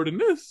hitting more than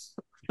this.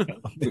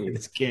 Man,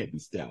 this can't be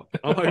stout.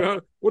 I'm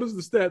like, what is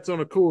the stats on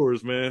a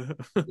Coors, man?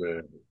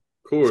 Man,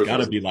 Coors it's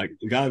gotta be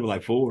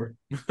like 4.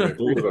 Man,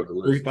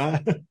 3,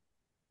 5.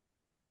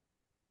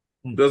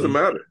 Doesn't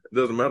matter. It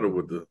doesn't matter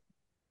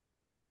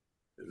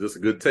it's just a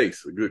good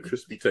taste, a good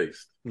crispy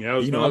taste. Yeah, I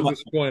was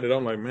disappointed.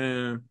 I'm like,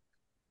 man,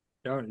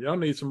 y'all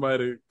need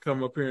somebody to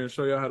come up here and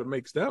show y'all how to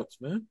make stouts,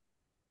 man.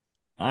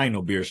 I ain't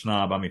no beer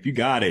snob. I mean, if you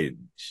got it,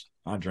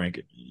 I drink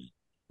it.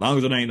 As long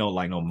as it ain't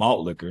no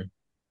malt liquor.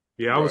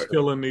 Yeah, I was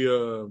killing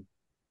the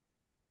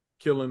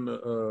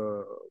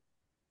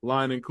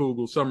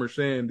Leinenkugel summer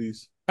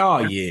shandies. Oh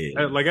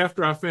yeah. Like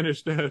after I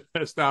finished that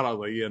stout, I was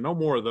like, yeah, no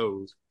more of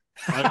those.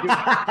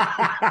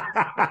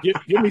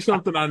 Give me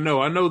something I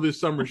know. I know this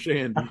summer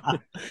shandy.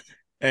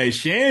 Hey,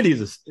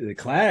 shandy's a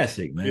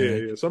classic, man.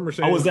 Yeah, summer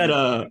shandy. I was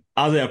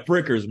at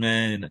Frickers,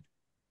 man.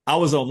 I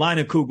was on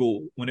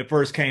Leinenkugel when it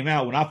first came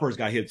out. When I first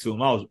got hit to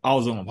them, I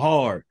was on them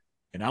hard,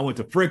 and I went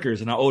to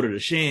Frickers and I ordered a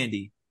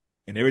shandy.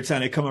 And every time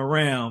they come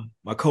around,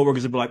 my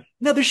coworkers would be like,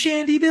 "Another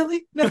shandy,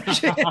 Billy? Another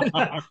shandy?"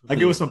 Like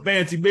it was some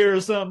fancy beer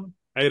or something.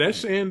 Hey, that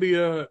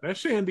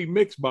shandy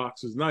mix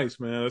box is nice,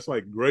 man. It's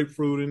like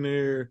grapefruit in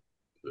there,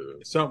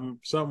 something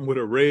with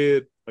a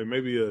red, like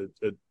maybe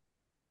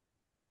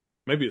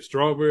a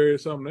strawberry or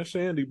something. That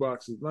shandy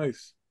box is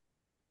nice.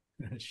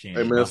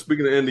 Hey man,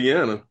 speaking of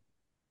Indiana,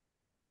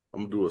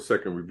 I'm gonna do a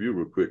second review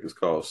real quick. It's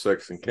called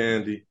Sex and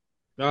Candy.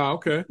 Oh,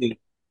 okay.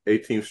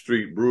 18th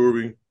Street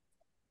Brewery,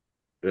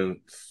 and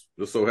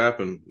just so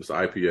happens it's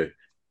IPA.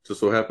 Just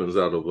so happens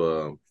out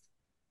of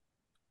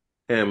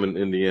Hammond,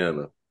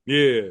 Indiana.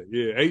 Yeah.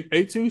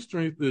 18th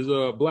Street is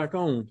black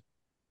owned.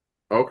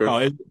 Okay. Oh,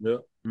 yeah.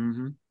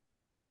 Mm-hmm.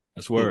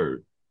 That's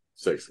word.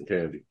 Sex and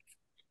Candy.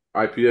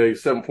 IPA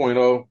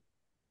 7.0.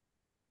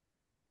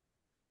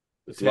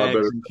 It's a lot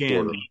better than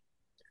Porter.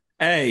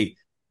 Hey,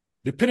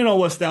 depending on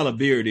what style of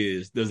beer it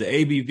is, does the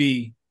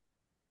ABV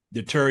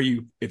deter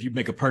you if you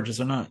make a purchase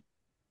or not?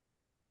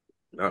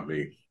 Not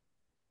me.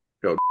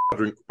 Hell,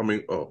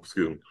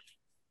 excuse me.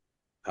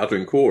 I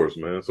drink Coors,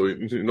 man. So I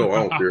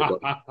don't care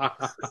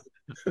about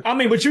I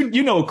mean, but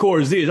you know what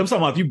Coors is. I'm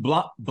talking about if you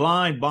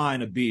blind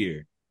buying a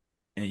beer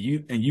and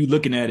you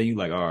looking at it, and you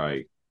like, all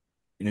right,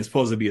 and it's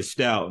supposed to be a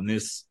stout, and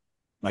this,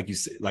 like you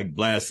said, like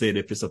Blast said,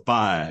 if it's a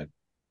 5.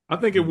 I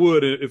think it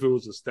would if it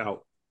was a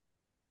stout.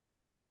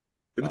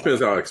 It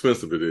depends how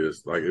expensive it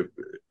is. Like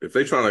if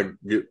they trying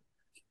to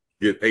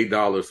get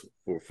 $8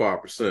 for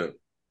 5%,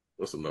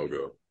 that's a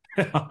no-go.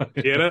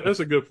 Yeah,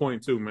 that's a good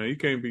point too, man. You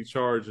can't be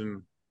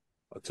charging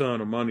a ton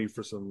of money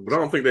for some. But I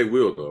don't think they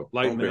will though.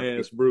 Lightning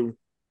ass brew.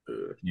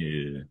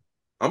 Yeah,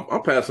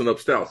 I'm passing up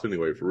stouts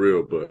anyway for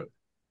real. But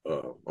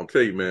I'll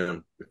tell you,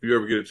 man, if you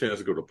ever get a chance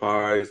to go to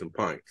Pies and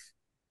Pints,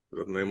 is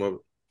that the name of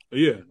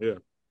it? Yeah.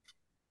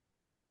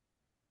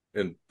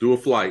 And do a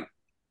flight,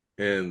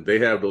 and they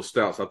have those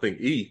stouts. I think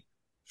E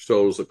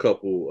shows a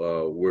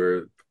couple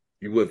where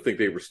you wouldn't think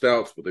they were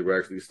stouts, but they were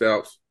actually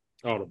stouts.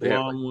 Oh, the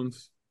blonde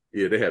ones.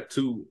 Yeah, they have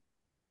 2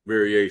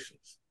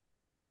 variations.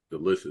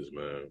 Delicious,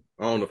 man.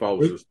 I don't know if I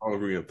was just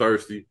hungry and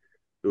thirsty.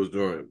 It was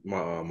during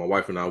my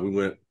wife and I, we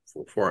went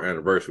for our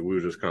anniversary. We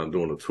were just kind of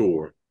doing a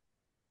tour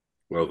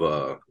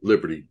of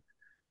Liberty.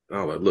 And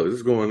I was like, look,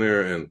 let's go in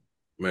there, and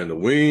man, the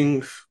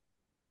wings,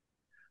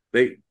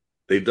 they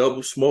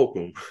double smoke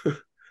them.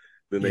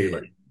 Then they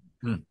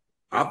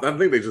I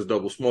think they just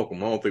double smoke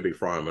them. I don't think they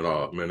fry them at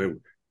all. Man, they're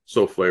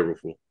so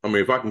flavorful. I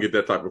mean, if I can get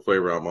that type of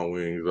flavor out of my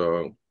wings,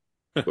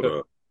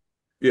 but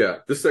yeah,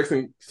 this Sex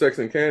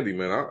and Candy,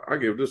 man, I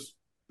give this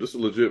a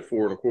legit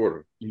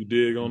 4.25. You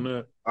dig on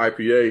that?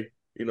 IPA,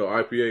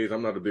 IPAs,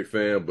 I'm not a big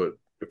fan, but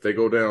if they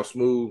go down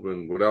smooth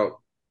and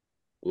without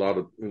a lot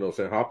of,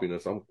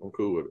 hoppiness, I'm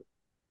cool with it.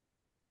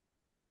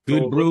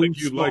 Good brew. I think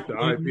you like the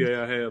IPA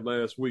I had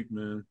last week,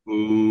 man.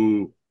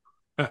 Boo.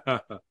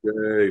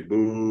 Yay,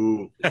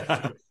 boo.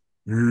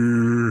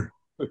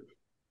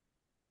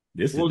 What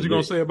was you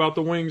gonna say about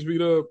the wings,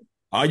 B-Dub?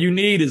 All you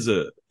need is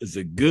some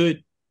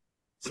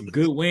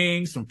good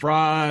wings, some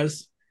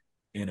fries,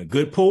 and a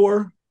good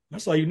pour.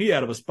 That's all you need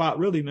out of a spot,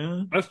 really,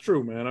 man. That's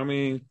true, man. I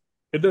mean,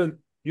 you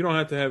don't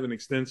have to have an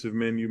extensive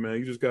menu, man.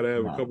 You just gotta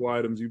have a couple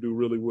items you do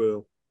really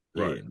well.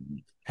 Right. Yeah.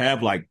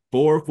 Have like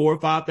four or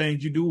five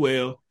things you do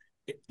well.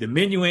 The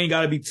menu ain't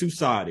gotta be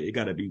two-sided. It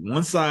gotta be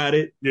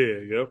one-sided. Yeah,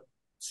 yep.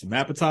 Some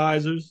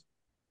appetizers,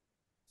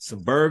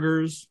 some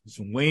burgers,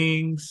 some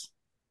wings.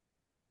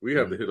 We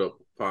have to hit up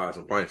Pies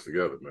and Pints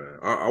together, man.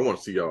 I want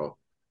to see y'all.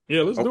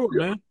 Yeah, let's do it,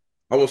 man.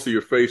 I want to see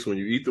your face when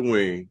you eat the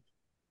wing,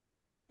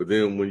 but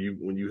then when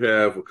you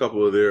have a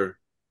couple of their,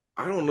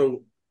 I don't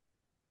know.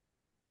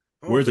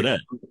 Where's it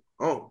at?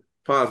 Oh,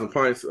 Pies and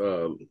Pints.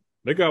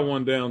 They got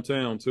one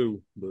downtown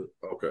too, but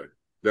okay,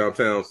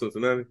 downtown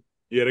Cincinnati.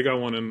 Yeah, they got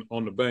one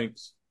on the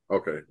banks.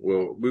 Okay,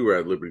 well, we were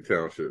at Liberty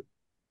Township.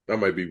 That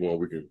might be one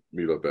we can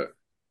meet up at.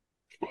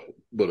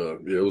 But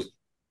yeah, it was.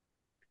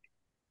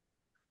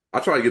 I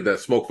try to get that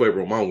smoke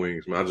flavor on my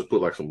wings, man. I just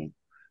put like some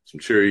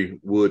cherry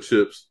wood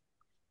chips,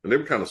 and they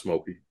were kind of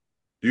smoky.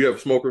 Do you have a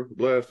smoker,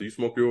 Blast? Do you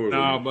smoke yours?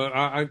 No, but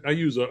I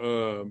use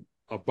a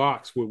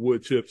box with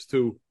wood chips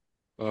too.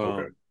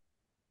 Okay.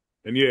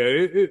 And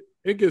yeah,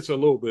 it gets a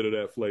little bit of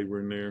that flavor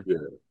in there. Yeah.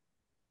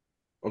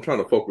 I'm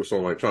trying to focus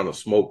on like trying to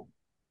smoke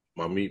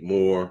my meat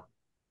more.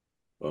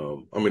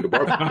 I mean the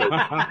barbecue.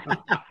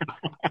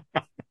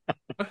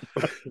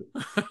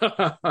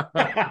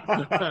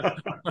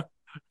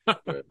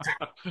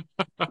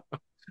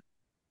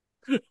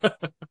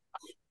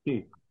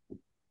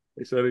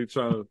 They said they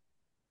trying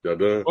Y'all to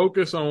done?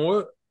 focus on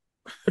what?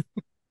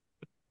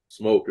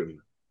 Smoking.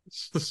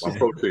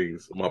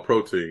 My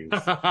proteins.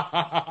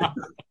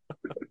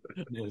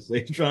 Yeah,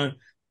 say trying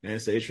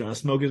to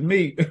smoke his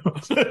meat.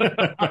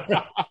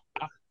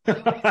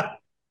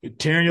 You're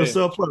tearing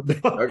yourself up.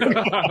 Man, I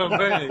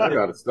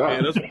gotta stop.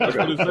 Man, that's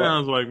what it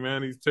sounds like,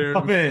 man. He's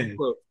tearing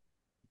himself up.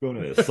 Going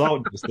to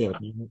assault yourself,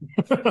 man.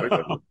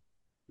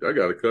 I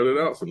gotta cut it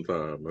out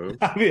sometime, man.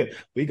 I mean,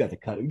 we got to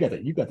cut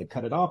it. You got to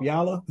cut it off,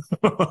 y'all.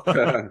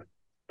 All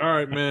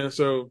right, man.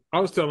 So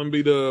I was telling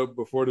B-Dub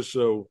before the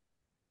show,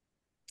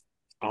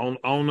 I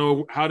don't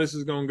know how this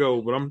is gonna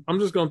go, but I'm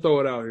just gonna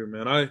throw it out here,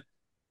 man.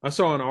 I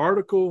saw an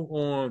article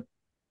on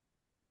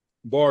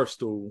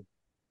Barstool,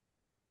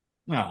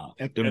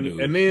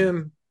 and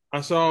then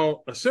I saw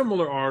a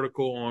similar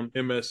article on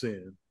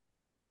MSN,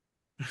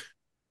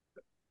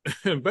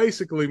 and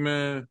basically,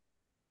 man,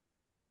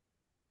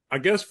 I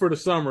guess for the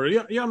summer,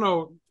 y'all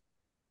know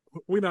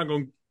we're not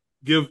gonna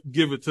give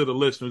it to the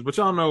listeners, but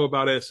y'all know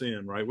about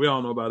SN, right? We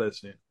all know about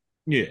SN.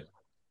 Yeah.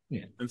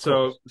 And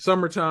so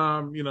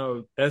summertime,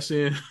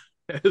 SN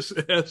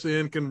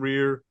can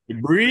rear.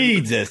 It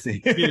breeds SN.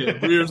 Yeah,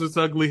 rears its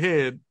ugly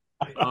head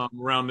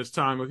around this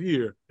time of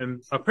year.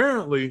 And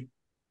apparently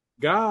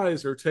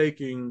guys are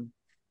taking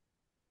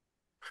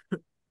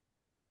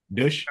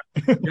Dush.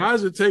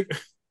 guys are taking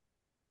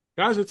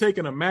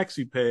a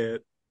maxi pad.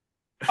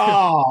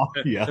 Oh,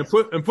 yeah. And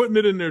putting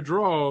it in their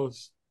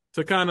drawers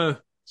to kind of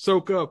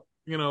soak up,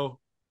 the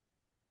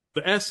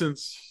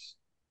essence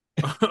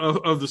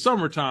of the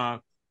summertime.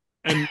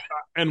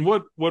 And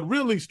what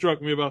really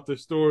struck me about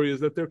this story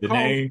is that they're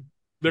calling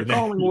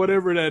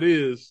whatever that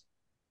is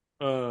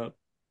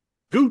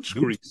gooch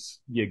grease.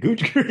 Yeah,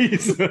 gooch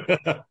grease.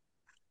 And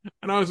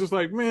I was just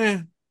like,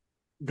 man,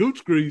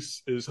 gooch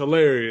grease is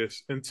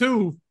hilarious. And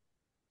two,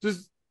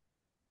 just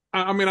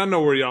I mean, I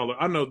know where y'all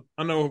are. I know.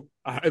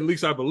 At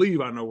least I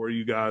believe I know where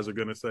you guys are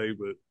gonna say.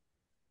 But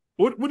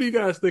what do you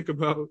guys think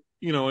about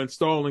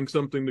installing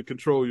something to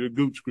control your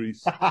gooch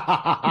grease?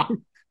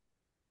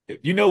 If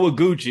you know what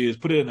gooch is,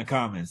 put it in the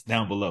comments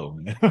down below.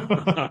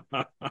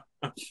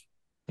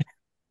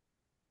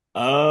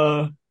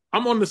 I'm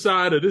on the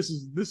side of this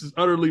is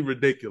utterly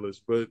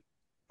ridiculous, but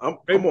I'm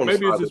on the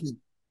side.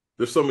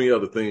 There's so many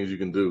other things you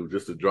can do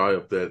just to dry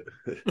up that.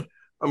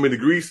 I mean, the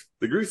grease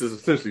is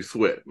essentially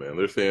sweat, man.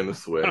 They're saying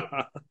it's sweat.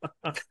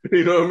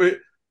 You know what I mean?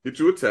 Get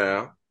you a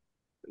towel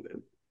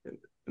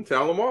and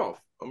towel them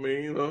off. I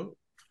mean,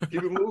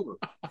 keep it moving.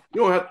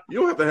 You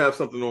don't have to have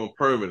something on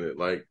permanent,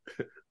 like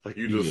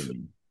you just.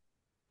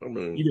 I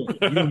mean, you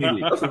don't need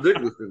it. That's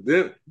ridiculous.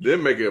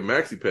 Then make it a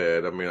maxi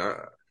pad. I mean,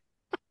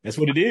 that's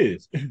what it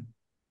is.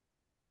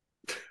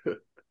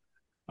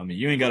 I mean,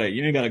 you ain't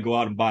gotta go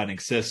out and buy an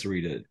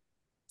accessory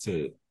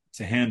to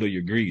handle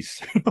your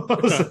grease.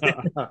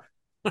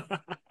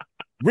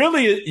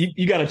 Really,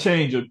 you gotta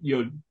change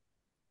the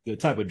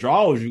type of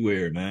drawers you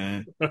wear,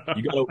 man.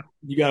 You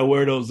gotta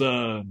wear those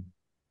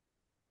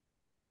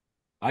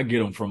I get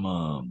them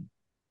from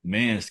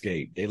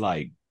Manscaped. They're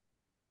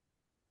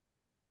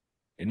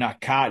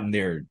not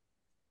cotton.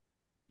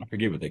 I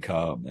forget what they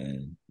call it,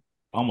 man.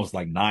 Almost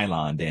like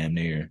nylon, damn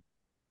near.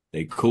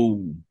 They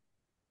cool.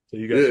 So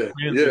you got some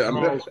fancy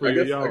balls for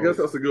your I guess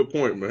that's a good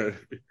point, man.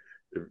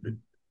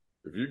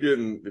 If you're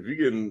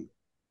getting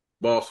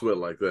ball sweat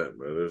like that,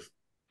 man, there's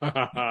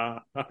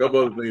a couple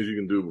other things you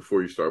can do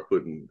before you start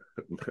putting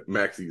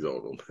maxis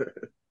on them.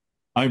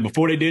 I mean,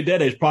 before they did that,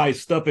 they're probably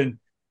stuffing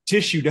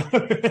tissue down.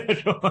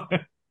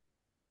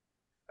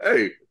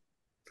 Hey,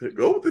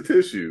 go with the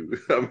tissue.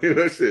 I mean,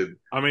 that shit.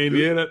 I mean,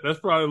 yeah, that's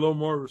probably a little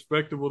more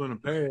respectable than a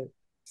pad.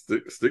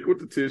 Stick with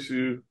the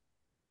tissue.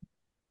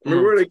 I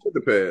mean, where they get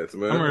the pads,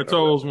 man? I remember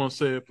Toes once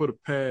said, "Put a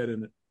pad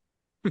in it."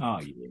 Oh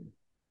yeah.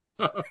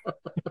 I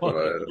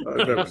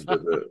never said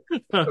that.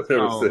 I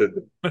never said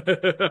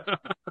that.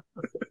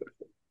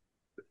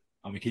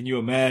 I mean, can you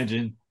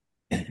imagine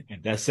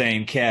if that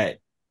same cat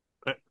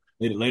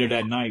later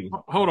that night?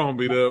 Hold on,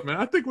 beat up, man.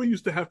 I think we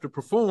used to have to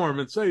perform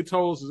and say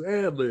Toes'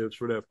 ad libs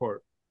for that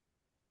part.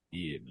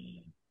 Yeah,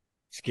 man.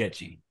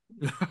 Sketchy.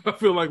 I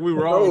feel like we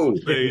were all on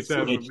stage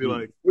having to be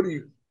like, what are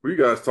you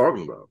guys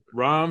talking about?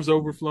 Rhymes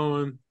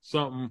overflowing,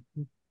 something.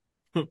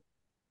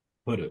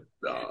 Put it.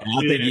 I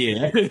think,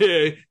 yeah,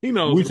 he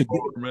knows what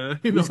bar,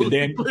 man. He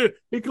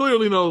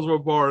clearly knows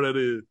what bar that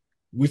is.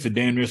 We used to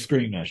damn near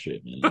scream that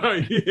shit, man.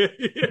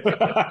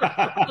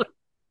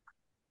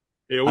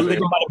 Yeah, I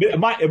think it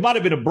might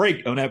have been a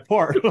break on that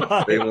part.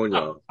 Shame on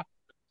y'all.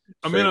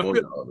 I mean, I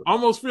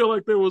almost feel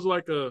like there was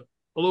like a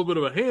little bit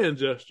of a hand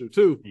gesture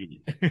too.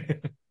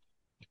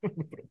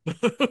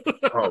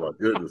 Oh my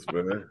goodness,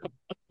 man!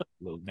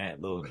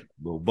 little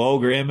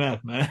vulgar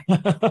MF, man.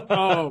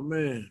 Oh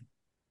man.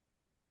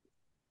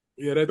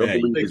 Yeah, that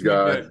takes me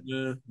back,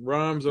 man.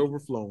 Rhymes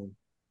overflowing.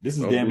 This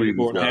is damn near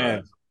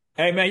 4.5.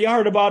 Hey man, y'all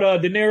heard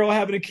about De Niro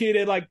having a kid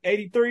at like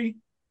 83?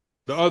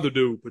 The other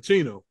dude,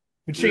 Pacino.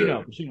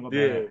 Pacino.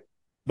 Yeah.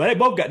 But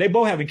they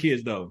both having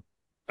kids though.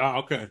 Oh,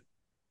 okay.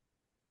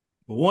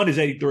 But one is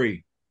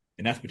 83,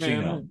 and that's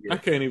Pacino. Man, I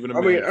can't even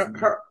imagine. I mean,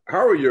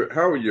 how are your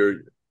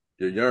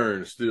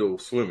yearns still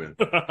swimming?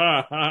 You know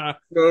what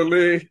I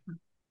mean?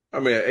 I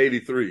mean, at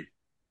 83.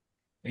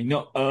 You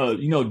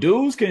know,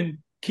 dudes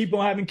can keep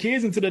on having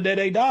kids until the day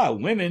they die.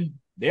 Women,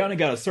 they only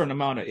got a certain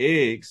amount of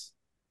eggs.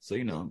 So,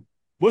 you know,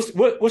 what's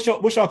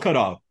y'all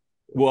cutoff?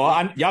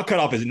 Well, y'all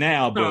cutoff is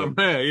now, but oh,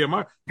 man, yeah,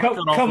 my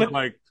cutoff was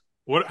like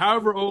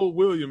however old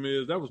William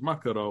is, that was my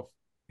cutoff.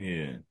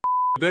 Yeah.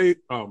 Damn.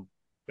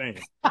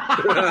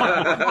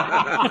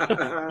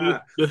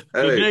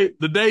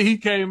 The day he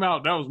came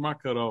out, that was my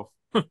cutoff.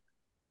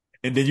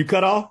 And then you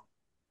cut off?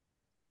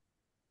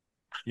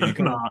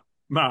 Nah,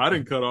 I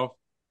didn't cut off.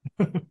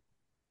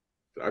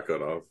 I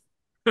cut off.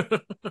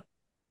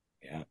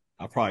 Yeah,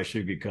 I probably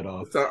should get cut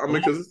off. I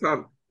mean, because it's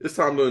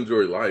time to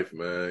enjoy life,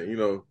 man. You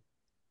know,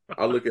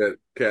 I look at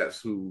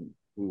cats who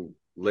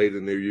late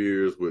in their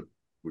years with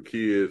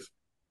kids,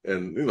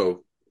 and you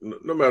know,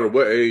 no matter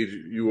what age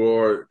you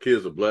are,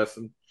 kids are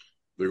blessing.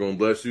 They're gonna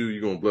bless you.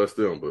 You're gonna bless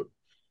them, but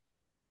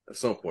at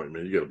some point,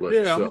 man, you gotta bless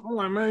yourself. I'm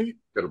like, man, you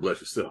gotta bless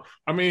yourself.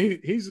 I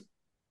mean, he's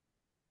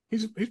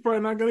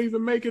probably not gonna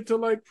even make it to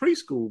like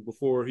preschool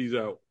before he's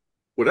out.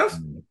 Well,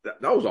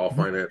 that was all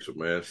financial,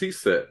 man. She's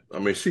set. I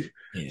mean, she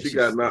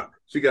got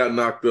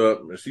knocked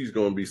up, and she's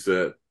gonna be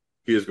set.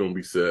 Kids gonna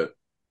be set.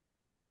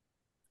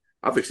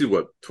 I think she's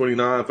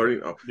 29,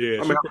 30. Yeah,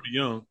 she's pretty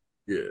young.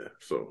 Yeah,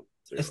 so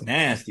that's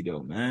nasty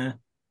though, man.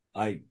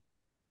 Like,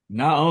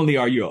 not only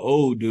are you an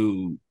old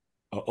dude,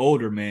 an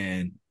older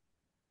man,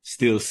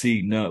 still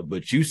seating up,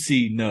 but you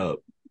seating up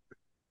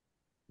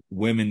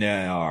women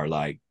that are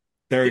like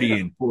 30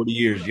 and 40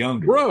 years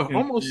younger. Bro,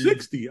 almost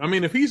 60. I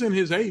mean, if he's in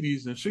his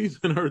 80s and she's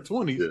in her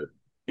 20s,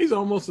 he's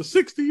almost a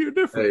 60-year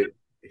difference. Hey,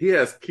 he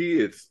has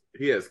kids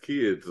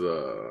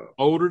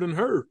older than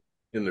her.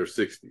 In their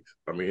 60s.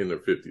 I mean, in their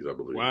 50s, I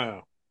believe.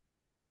 Wow.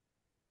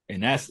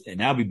 And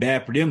that'll be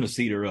bad for them to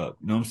seat her up.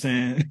 You know what I'm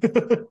saying?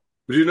 But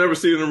you never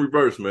see it in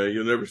reverse, man.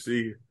 You'll never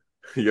see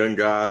a young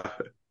guy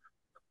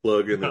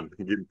plugging and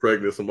getting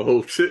pregnant some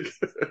old chick.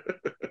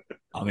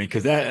 I mean,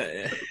 because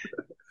that...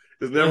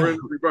 It's never in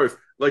reverse.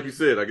 Like you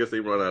said, I guess they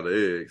run out of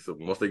eggs. So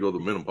once they go to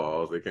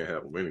menopause, they can't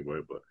have them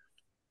anyway. But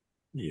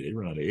yeah, they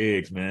run out of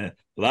eggs, man.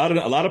 A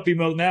lot of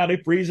females now, they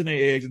freezing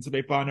their eggs until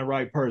they find the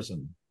right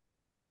person.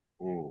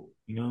 Ooh.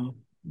 You know?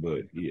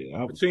 But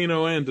yeah.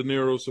 Pacino and De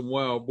Niro, some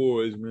wild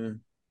boys,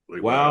 man.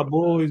 Wild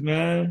boys,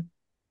 man.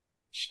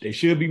 They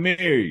should be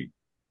married.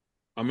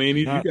 I mean,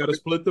 you gotta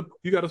split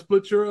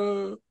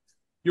your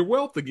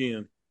wealth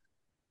again.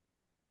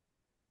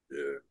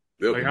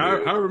 Yeah. Like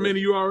however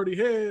many you already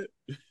had,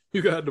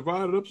 you got to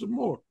divide it up some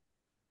more.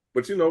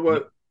 But you know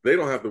what? They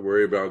don't have to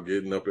worry about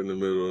getting up in the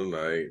middle of the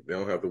night. They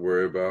don't have to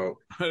worry about.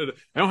 They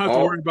don't have to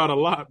worry about a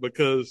lot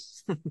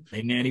because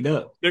they nannied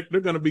up. They're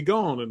going to be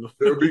gone.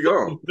 They'll be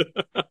gone.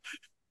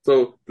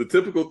 So the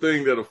typical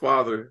thing that a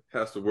father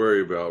has to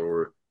worry about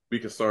or be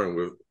concerned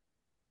with,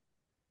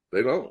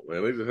 they don't.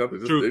 Man, they just have to.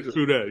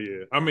 True that.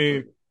 Yeah. I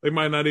mean, they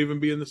might not even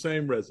be in the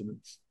same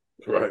residence.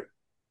 Right.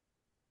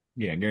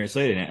 Yeah, Gary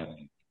said that.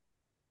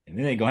 And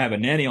then they gonna have a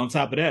nanny on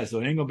top of that, so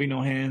there ain't gonna be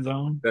no hands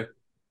on.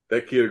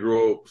 That kid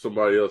grow up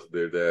somebody else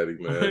their daddy,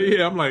 man.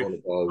 Yeah, I'm like,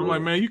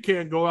 man, you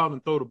can't go out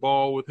and throw the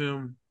ball with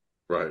him.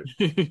 Right.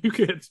 you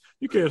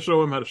can't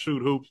show him how to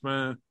shoot hoops,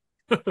 man.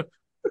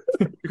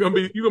 You're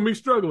gonna be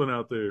struggling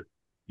out there.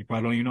 You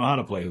probably don't even know how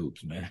to play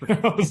hoops, man.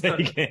 I'm saying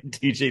you can't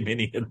teach him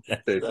any of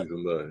that. Can't teach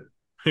him nothing.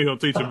 You gonna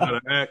teach him how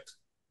to act.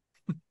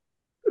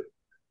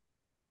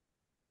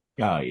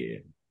 Oh yeah.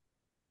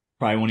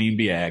 Probably won't even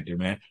be an actor,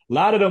 man. A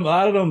lot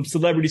of them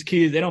celebrities'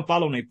 kids, they don't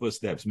follow in their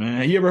footsteps,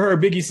 man. You ever heard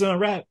Biggie's son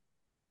rap?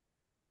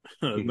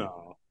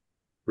 No.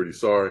 Pretty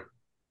sorry.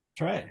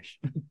 Trash.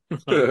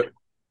 Hey,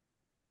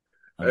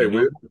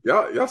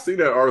 y'all see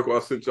that article I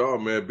sent y'all,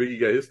 man? Biggie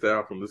got his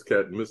style from this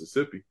cat in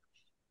Mississippi.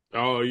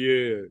 Oh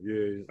yeah.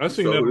 I've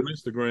seen that on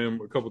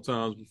Instagram a couple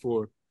times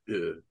before.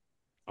 Yeah.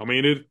 I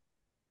mean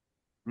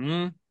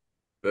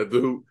that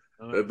dude.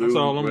 That's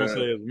all I'm gonna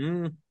say is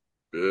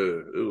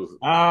Yeah, it was.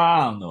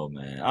 I don't know,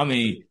 man. I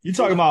mean, you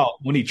talking about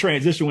when he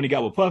transitioned when he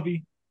got with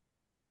Puffy?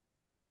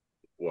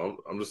 Well,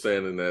 I'm just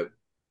saying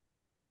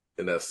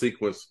in that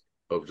sequence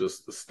of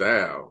just the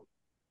style,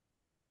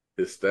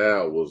 his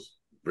style was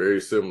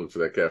very similar to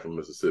that cat from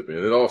Mississippi.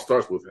 And it all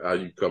starts with how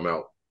you come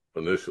out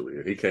initially.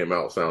 And he came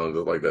out sounding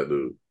just like that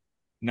dude.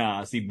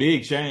 Nah, see,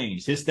 Big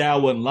changed. His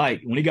style wasn't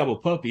like, when he got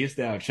with Puffy, his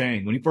style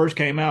changed. When he first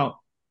came out,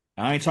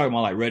 I ain't talking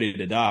about like Ready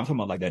to Die. I'm talking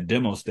about like that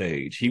demo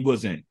stage. He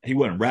wasn't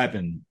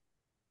rapping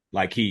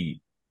like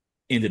he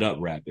ended up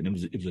rapping. It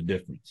was a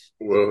difference.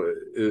 Well,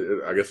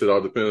 I guess it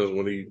all depends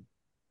when he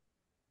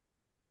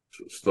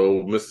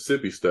stole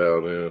Mississippi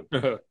style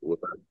then.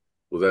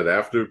 Was that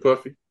after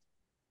Puffy?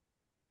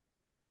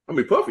 I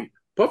mean,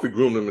 Puffy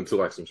groomed him into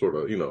like some sort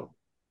of,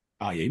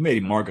 Oh, yeah, he made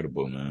him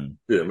marketable, man.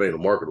 Yeah, made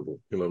him marketable.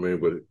 You know what I mean?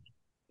 But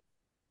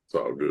it's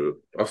all good.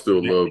 I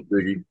still love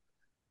Biggie.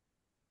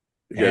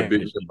 He got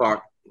Biggie in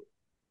Pac.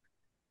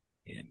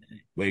 Yeah,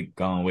 man.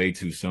 Gone way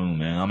too soon,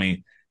 man. I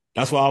mean,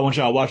 that's why I want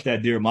y'all to watch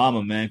that Dear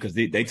Mama, man, because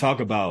they talk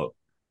about,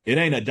 it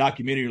ain't a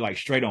documentary like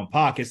straight on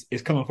Pac.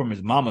 It's coming from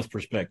his mama's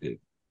perspective.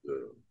 Yeah.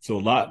 So a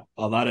lot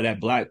of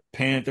that Black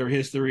Panther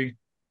history,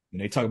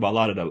 and they talk about a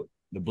lot of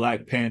the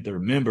Black Panther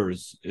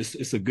members.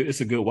 It's a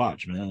good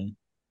watch, man.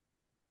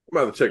 I'm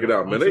about to check it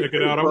out, man. Check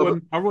it out.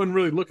 I wasn't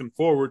really looking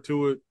forward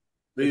to it.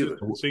 It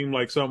seemed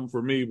like something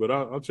for me, but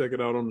I'll check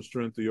it out on the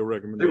strength of your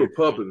recommendation. They were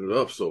pumping it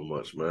up so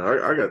much, man.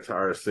 I got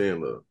tired of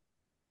seeing the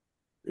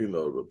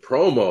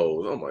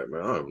promos. I'm like,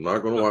 man, I'm not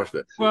going to watch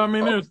that. Well, I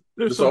mean,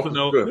 there's something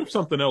else. There's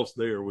something else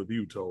there with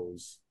you,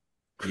 Toes.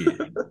 Yeah.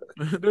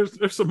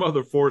 there's some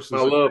other forces.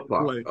 I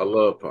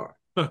love Pac.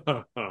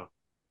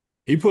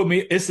 He put me.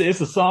 It's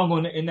a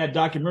song in that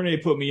documentary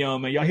they put me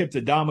on, man. Y'all hip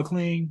to Don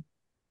McLean?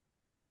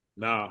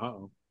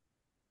 Nah.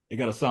 They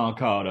got a song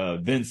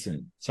called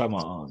Vincent. Talking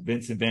about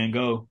Vincent Van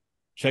Gogh.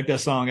 Check that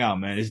song out,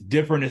 man. It's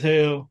different as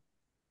hell,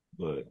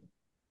 but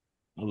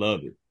I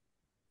love it.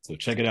 So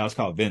check it out. It's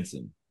called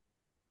Vincent.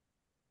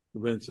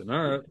 Vincent,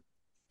 all right.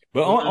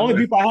 But only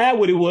beef I had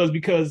with it was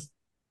because,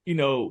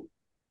 the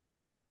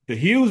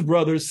Hughes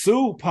brothers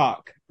sued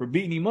Pac for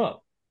beating him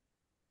up.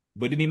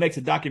 But then he makes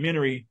a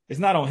documentary. It's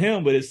not on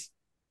him, but it's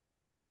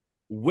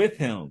with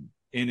him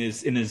in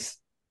his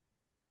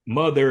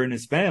mother and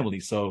his family.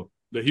 So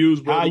the Hughes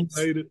brothers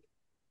made it.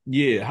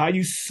 Yeah, how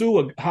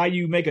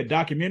you make a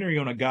documentary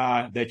on a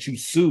guy that you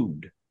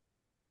sued.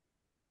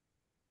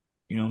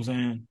 You know what I'm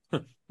saying?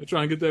 They're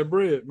trying to get that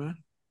bread, man.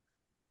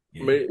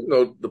 Yeah. I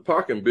mean, the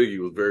Pac and Biggie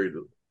was very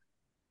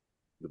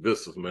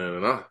divisive, man.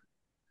 And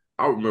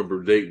I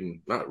remember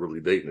not really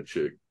dating a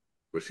chick,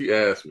 but she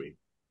asked me,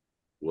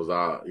 was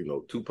I,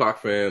 Tupac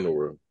fan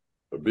or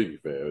a Biggie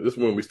fan? This is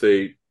when we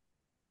stayed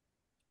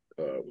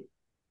at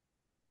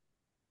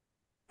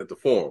the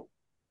Forum.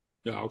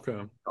 Yeah, okay.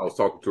 I was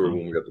talking to her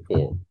when we got the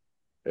Forum.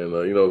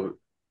 And,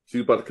 she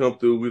was about to come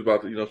through. We was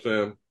about to, what I'm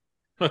saying,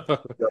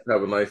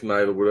 have a nice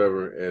night or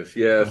whatever. And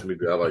she asked me,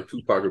 I like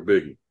Tupac or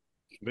Biggie?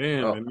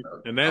 Damn,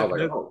 and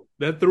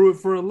that threw it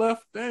for a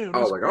left. Damn, I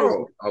was like,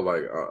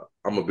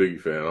 I'm a Biggie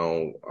fan.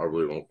 I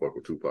really don't fuck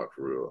with Tupac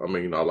for real. I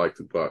mean, I like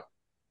Tupac.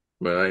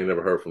 Man, I ain't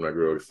never heard from that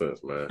girl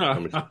since, man. I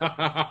mean,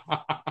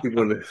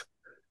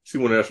 she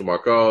wouldn't answer my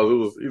calls. It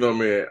was, what I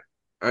mean?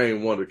 I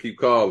ain't wanted to keep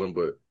calling,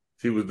 but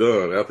she was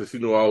done. After she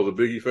knew I was a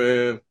Biggie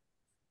fan,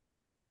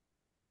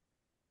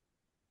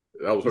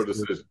 that was her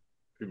decision.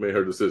 She made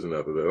her decision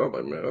after that. I'm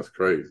like, man, that's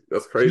crazy.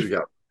 That's crazy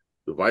how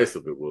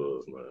divisive it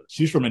was, man.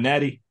 She's from the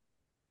Natty.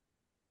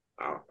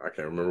 I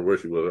can't remember where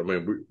she was. I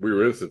mean, we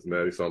were in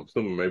Cincinnati, so I'm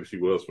assuming maybe she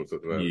was from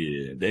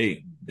Cincinnati.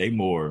 Yeah, they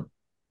more.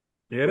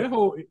 Yeah, that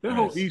whole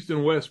East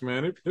and West,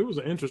 man. It was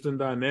an interesting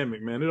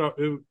dynamic, man.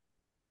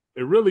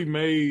 It really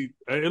made,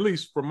 at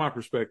least from my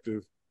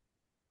perspective,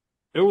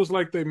 it was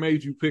like they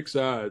made you pick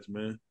sides,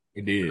 man.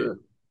 It did. Yeah.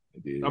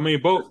 It did. I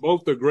mean,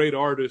 both are great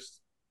artists,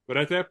 but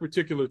at that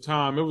particular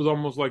time, it was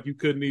almost like you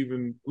couldn't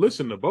even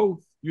listen to both.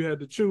 You had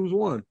to choose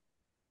one.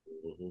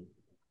 Mm-hmm.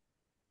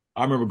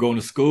 I remember going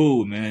to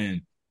school,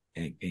 man,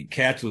 and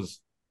cats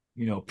was,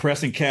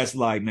 pressing cats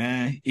like,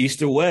 man,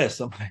 East or West.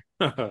 I'm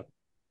like,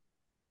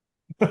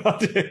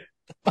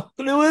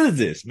 What is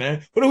this,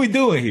 man? What are we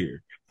doing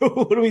here?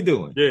 What are we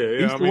doing?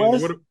 Yeah. East I to mean,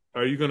 West?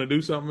 are you going to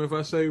do something if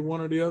I say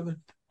one or the other?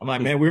 I'm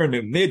like, man, we're in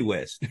the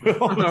Midwest.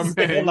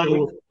 Man, Like,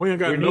 we ain't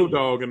got no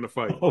dog in the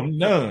fight. oh,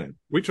 none.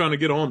 We trying to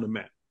get on the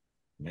map.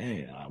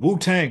 Man,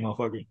 Wu-Tang,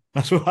 motherfucker.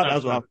 That's what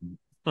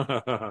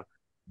I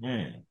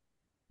man.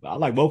 But I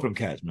like both of them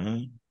cats,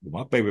 man.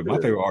 My favorite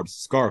artist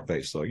is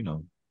Scarface, so you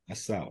know,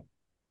 that's South.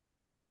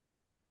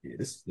 Yeah,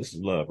 this is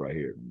love right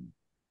here.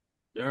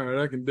 All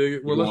right, I can dig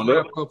it. Well, You let's going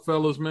wrap up,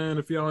 fellas, man.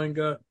 If y'all ain't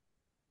got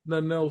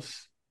nothing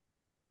else.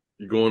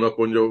 You going up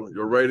on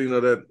your rating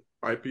of that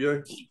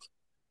IPA?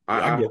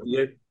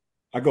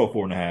 I go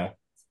 4.5.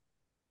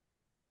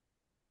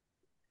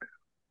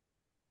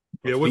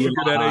 Yeah, what you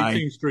get at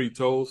 18th Street,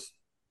 Tolls?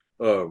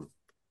 I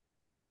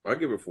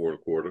give it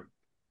 4.25.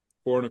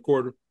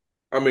 4.25.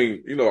 I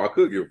mean, you know, I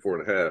could give it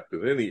 4.5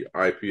 because any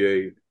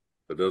IPA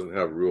that doesn't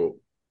have real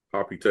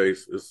hoppy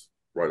taste is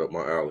right up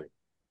my alley.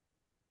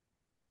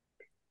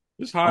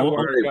 This high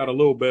wire got a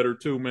little better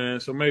too, man.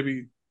 So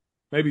maybe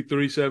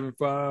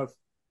 3.75.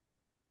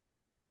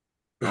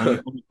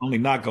 Only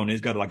knock on it,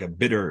 it's got like a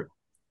bitter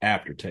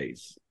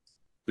aftertaste.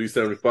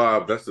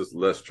 3.75. That's just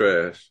less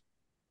trash.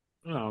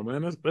 Oh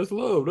man, that's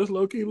love. That's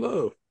low key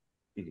love.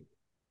 I'm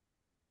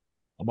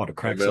about to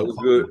crack man, something.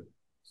 It's good.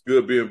 It's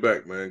good being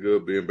back, man.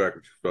 Good being back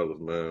with you fellas,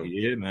 man.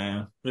 Yeah,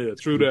 man. Yeah,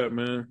 true that,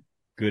 man.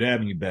 Good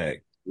having you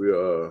back.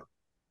 We'll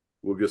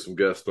get some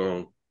guests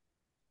on.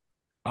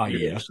 Oh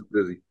yeah. Too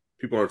busy.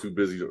 People aren't too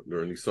busy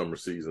during these summer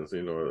seasons.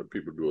 You know,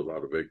 people do a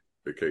lot of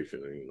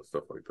vacationing and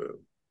stuff like that.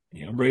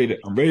 Yeah, I'm ready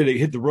to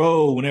hit the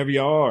road whenever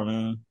you are,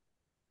 man.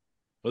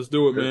 Let's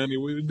do it, man.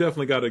 We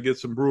definitely got to get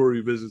some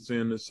brewery visits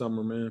in this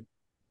summer, man.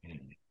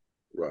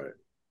 Right.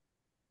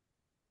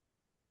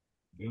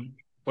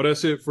 Well,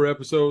 that's it for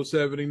episode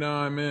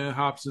 79, man.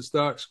 Hops and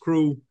Stocks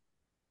crew.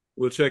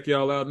 We'll check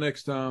y'all out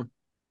next time.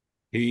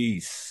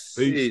 Peace.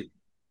 Peace.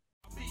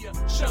 Be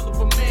a shell of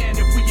a man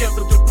if we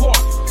ever depart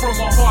from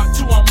my heart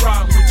to I'm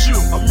riding with you.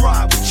 I'm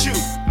riding with you.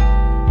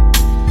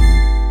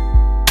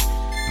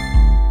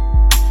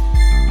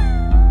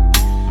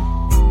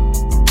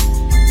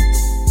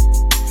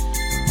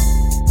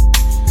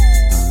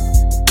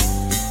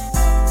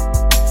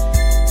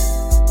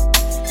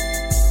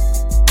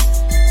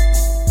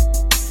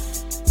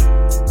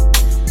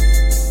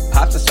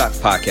 Hops and Stocks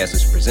podcast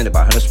is presented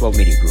by Hunter Spoke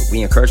Media Group.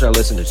 We encourage our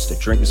listeners to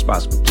drink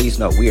responsibly. Please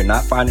note, we are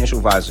not financial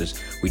advisors.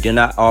 We do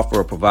not offer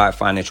or provide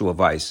financial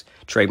advice.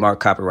 Trademark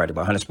copyrighted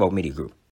by Hunter Spoke Media Group.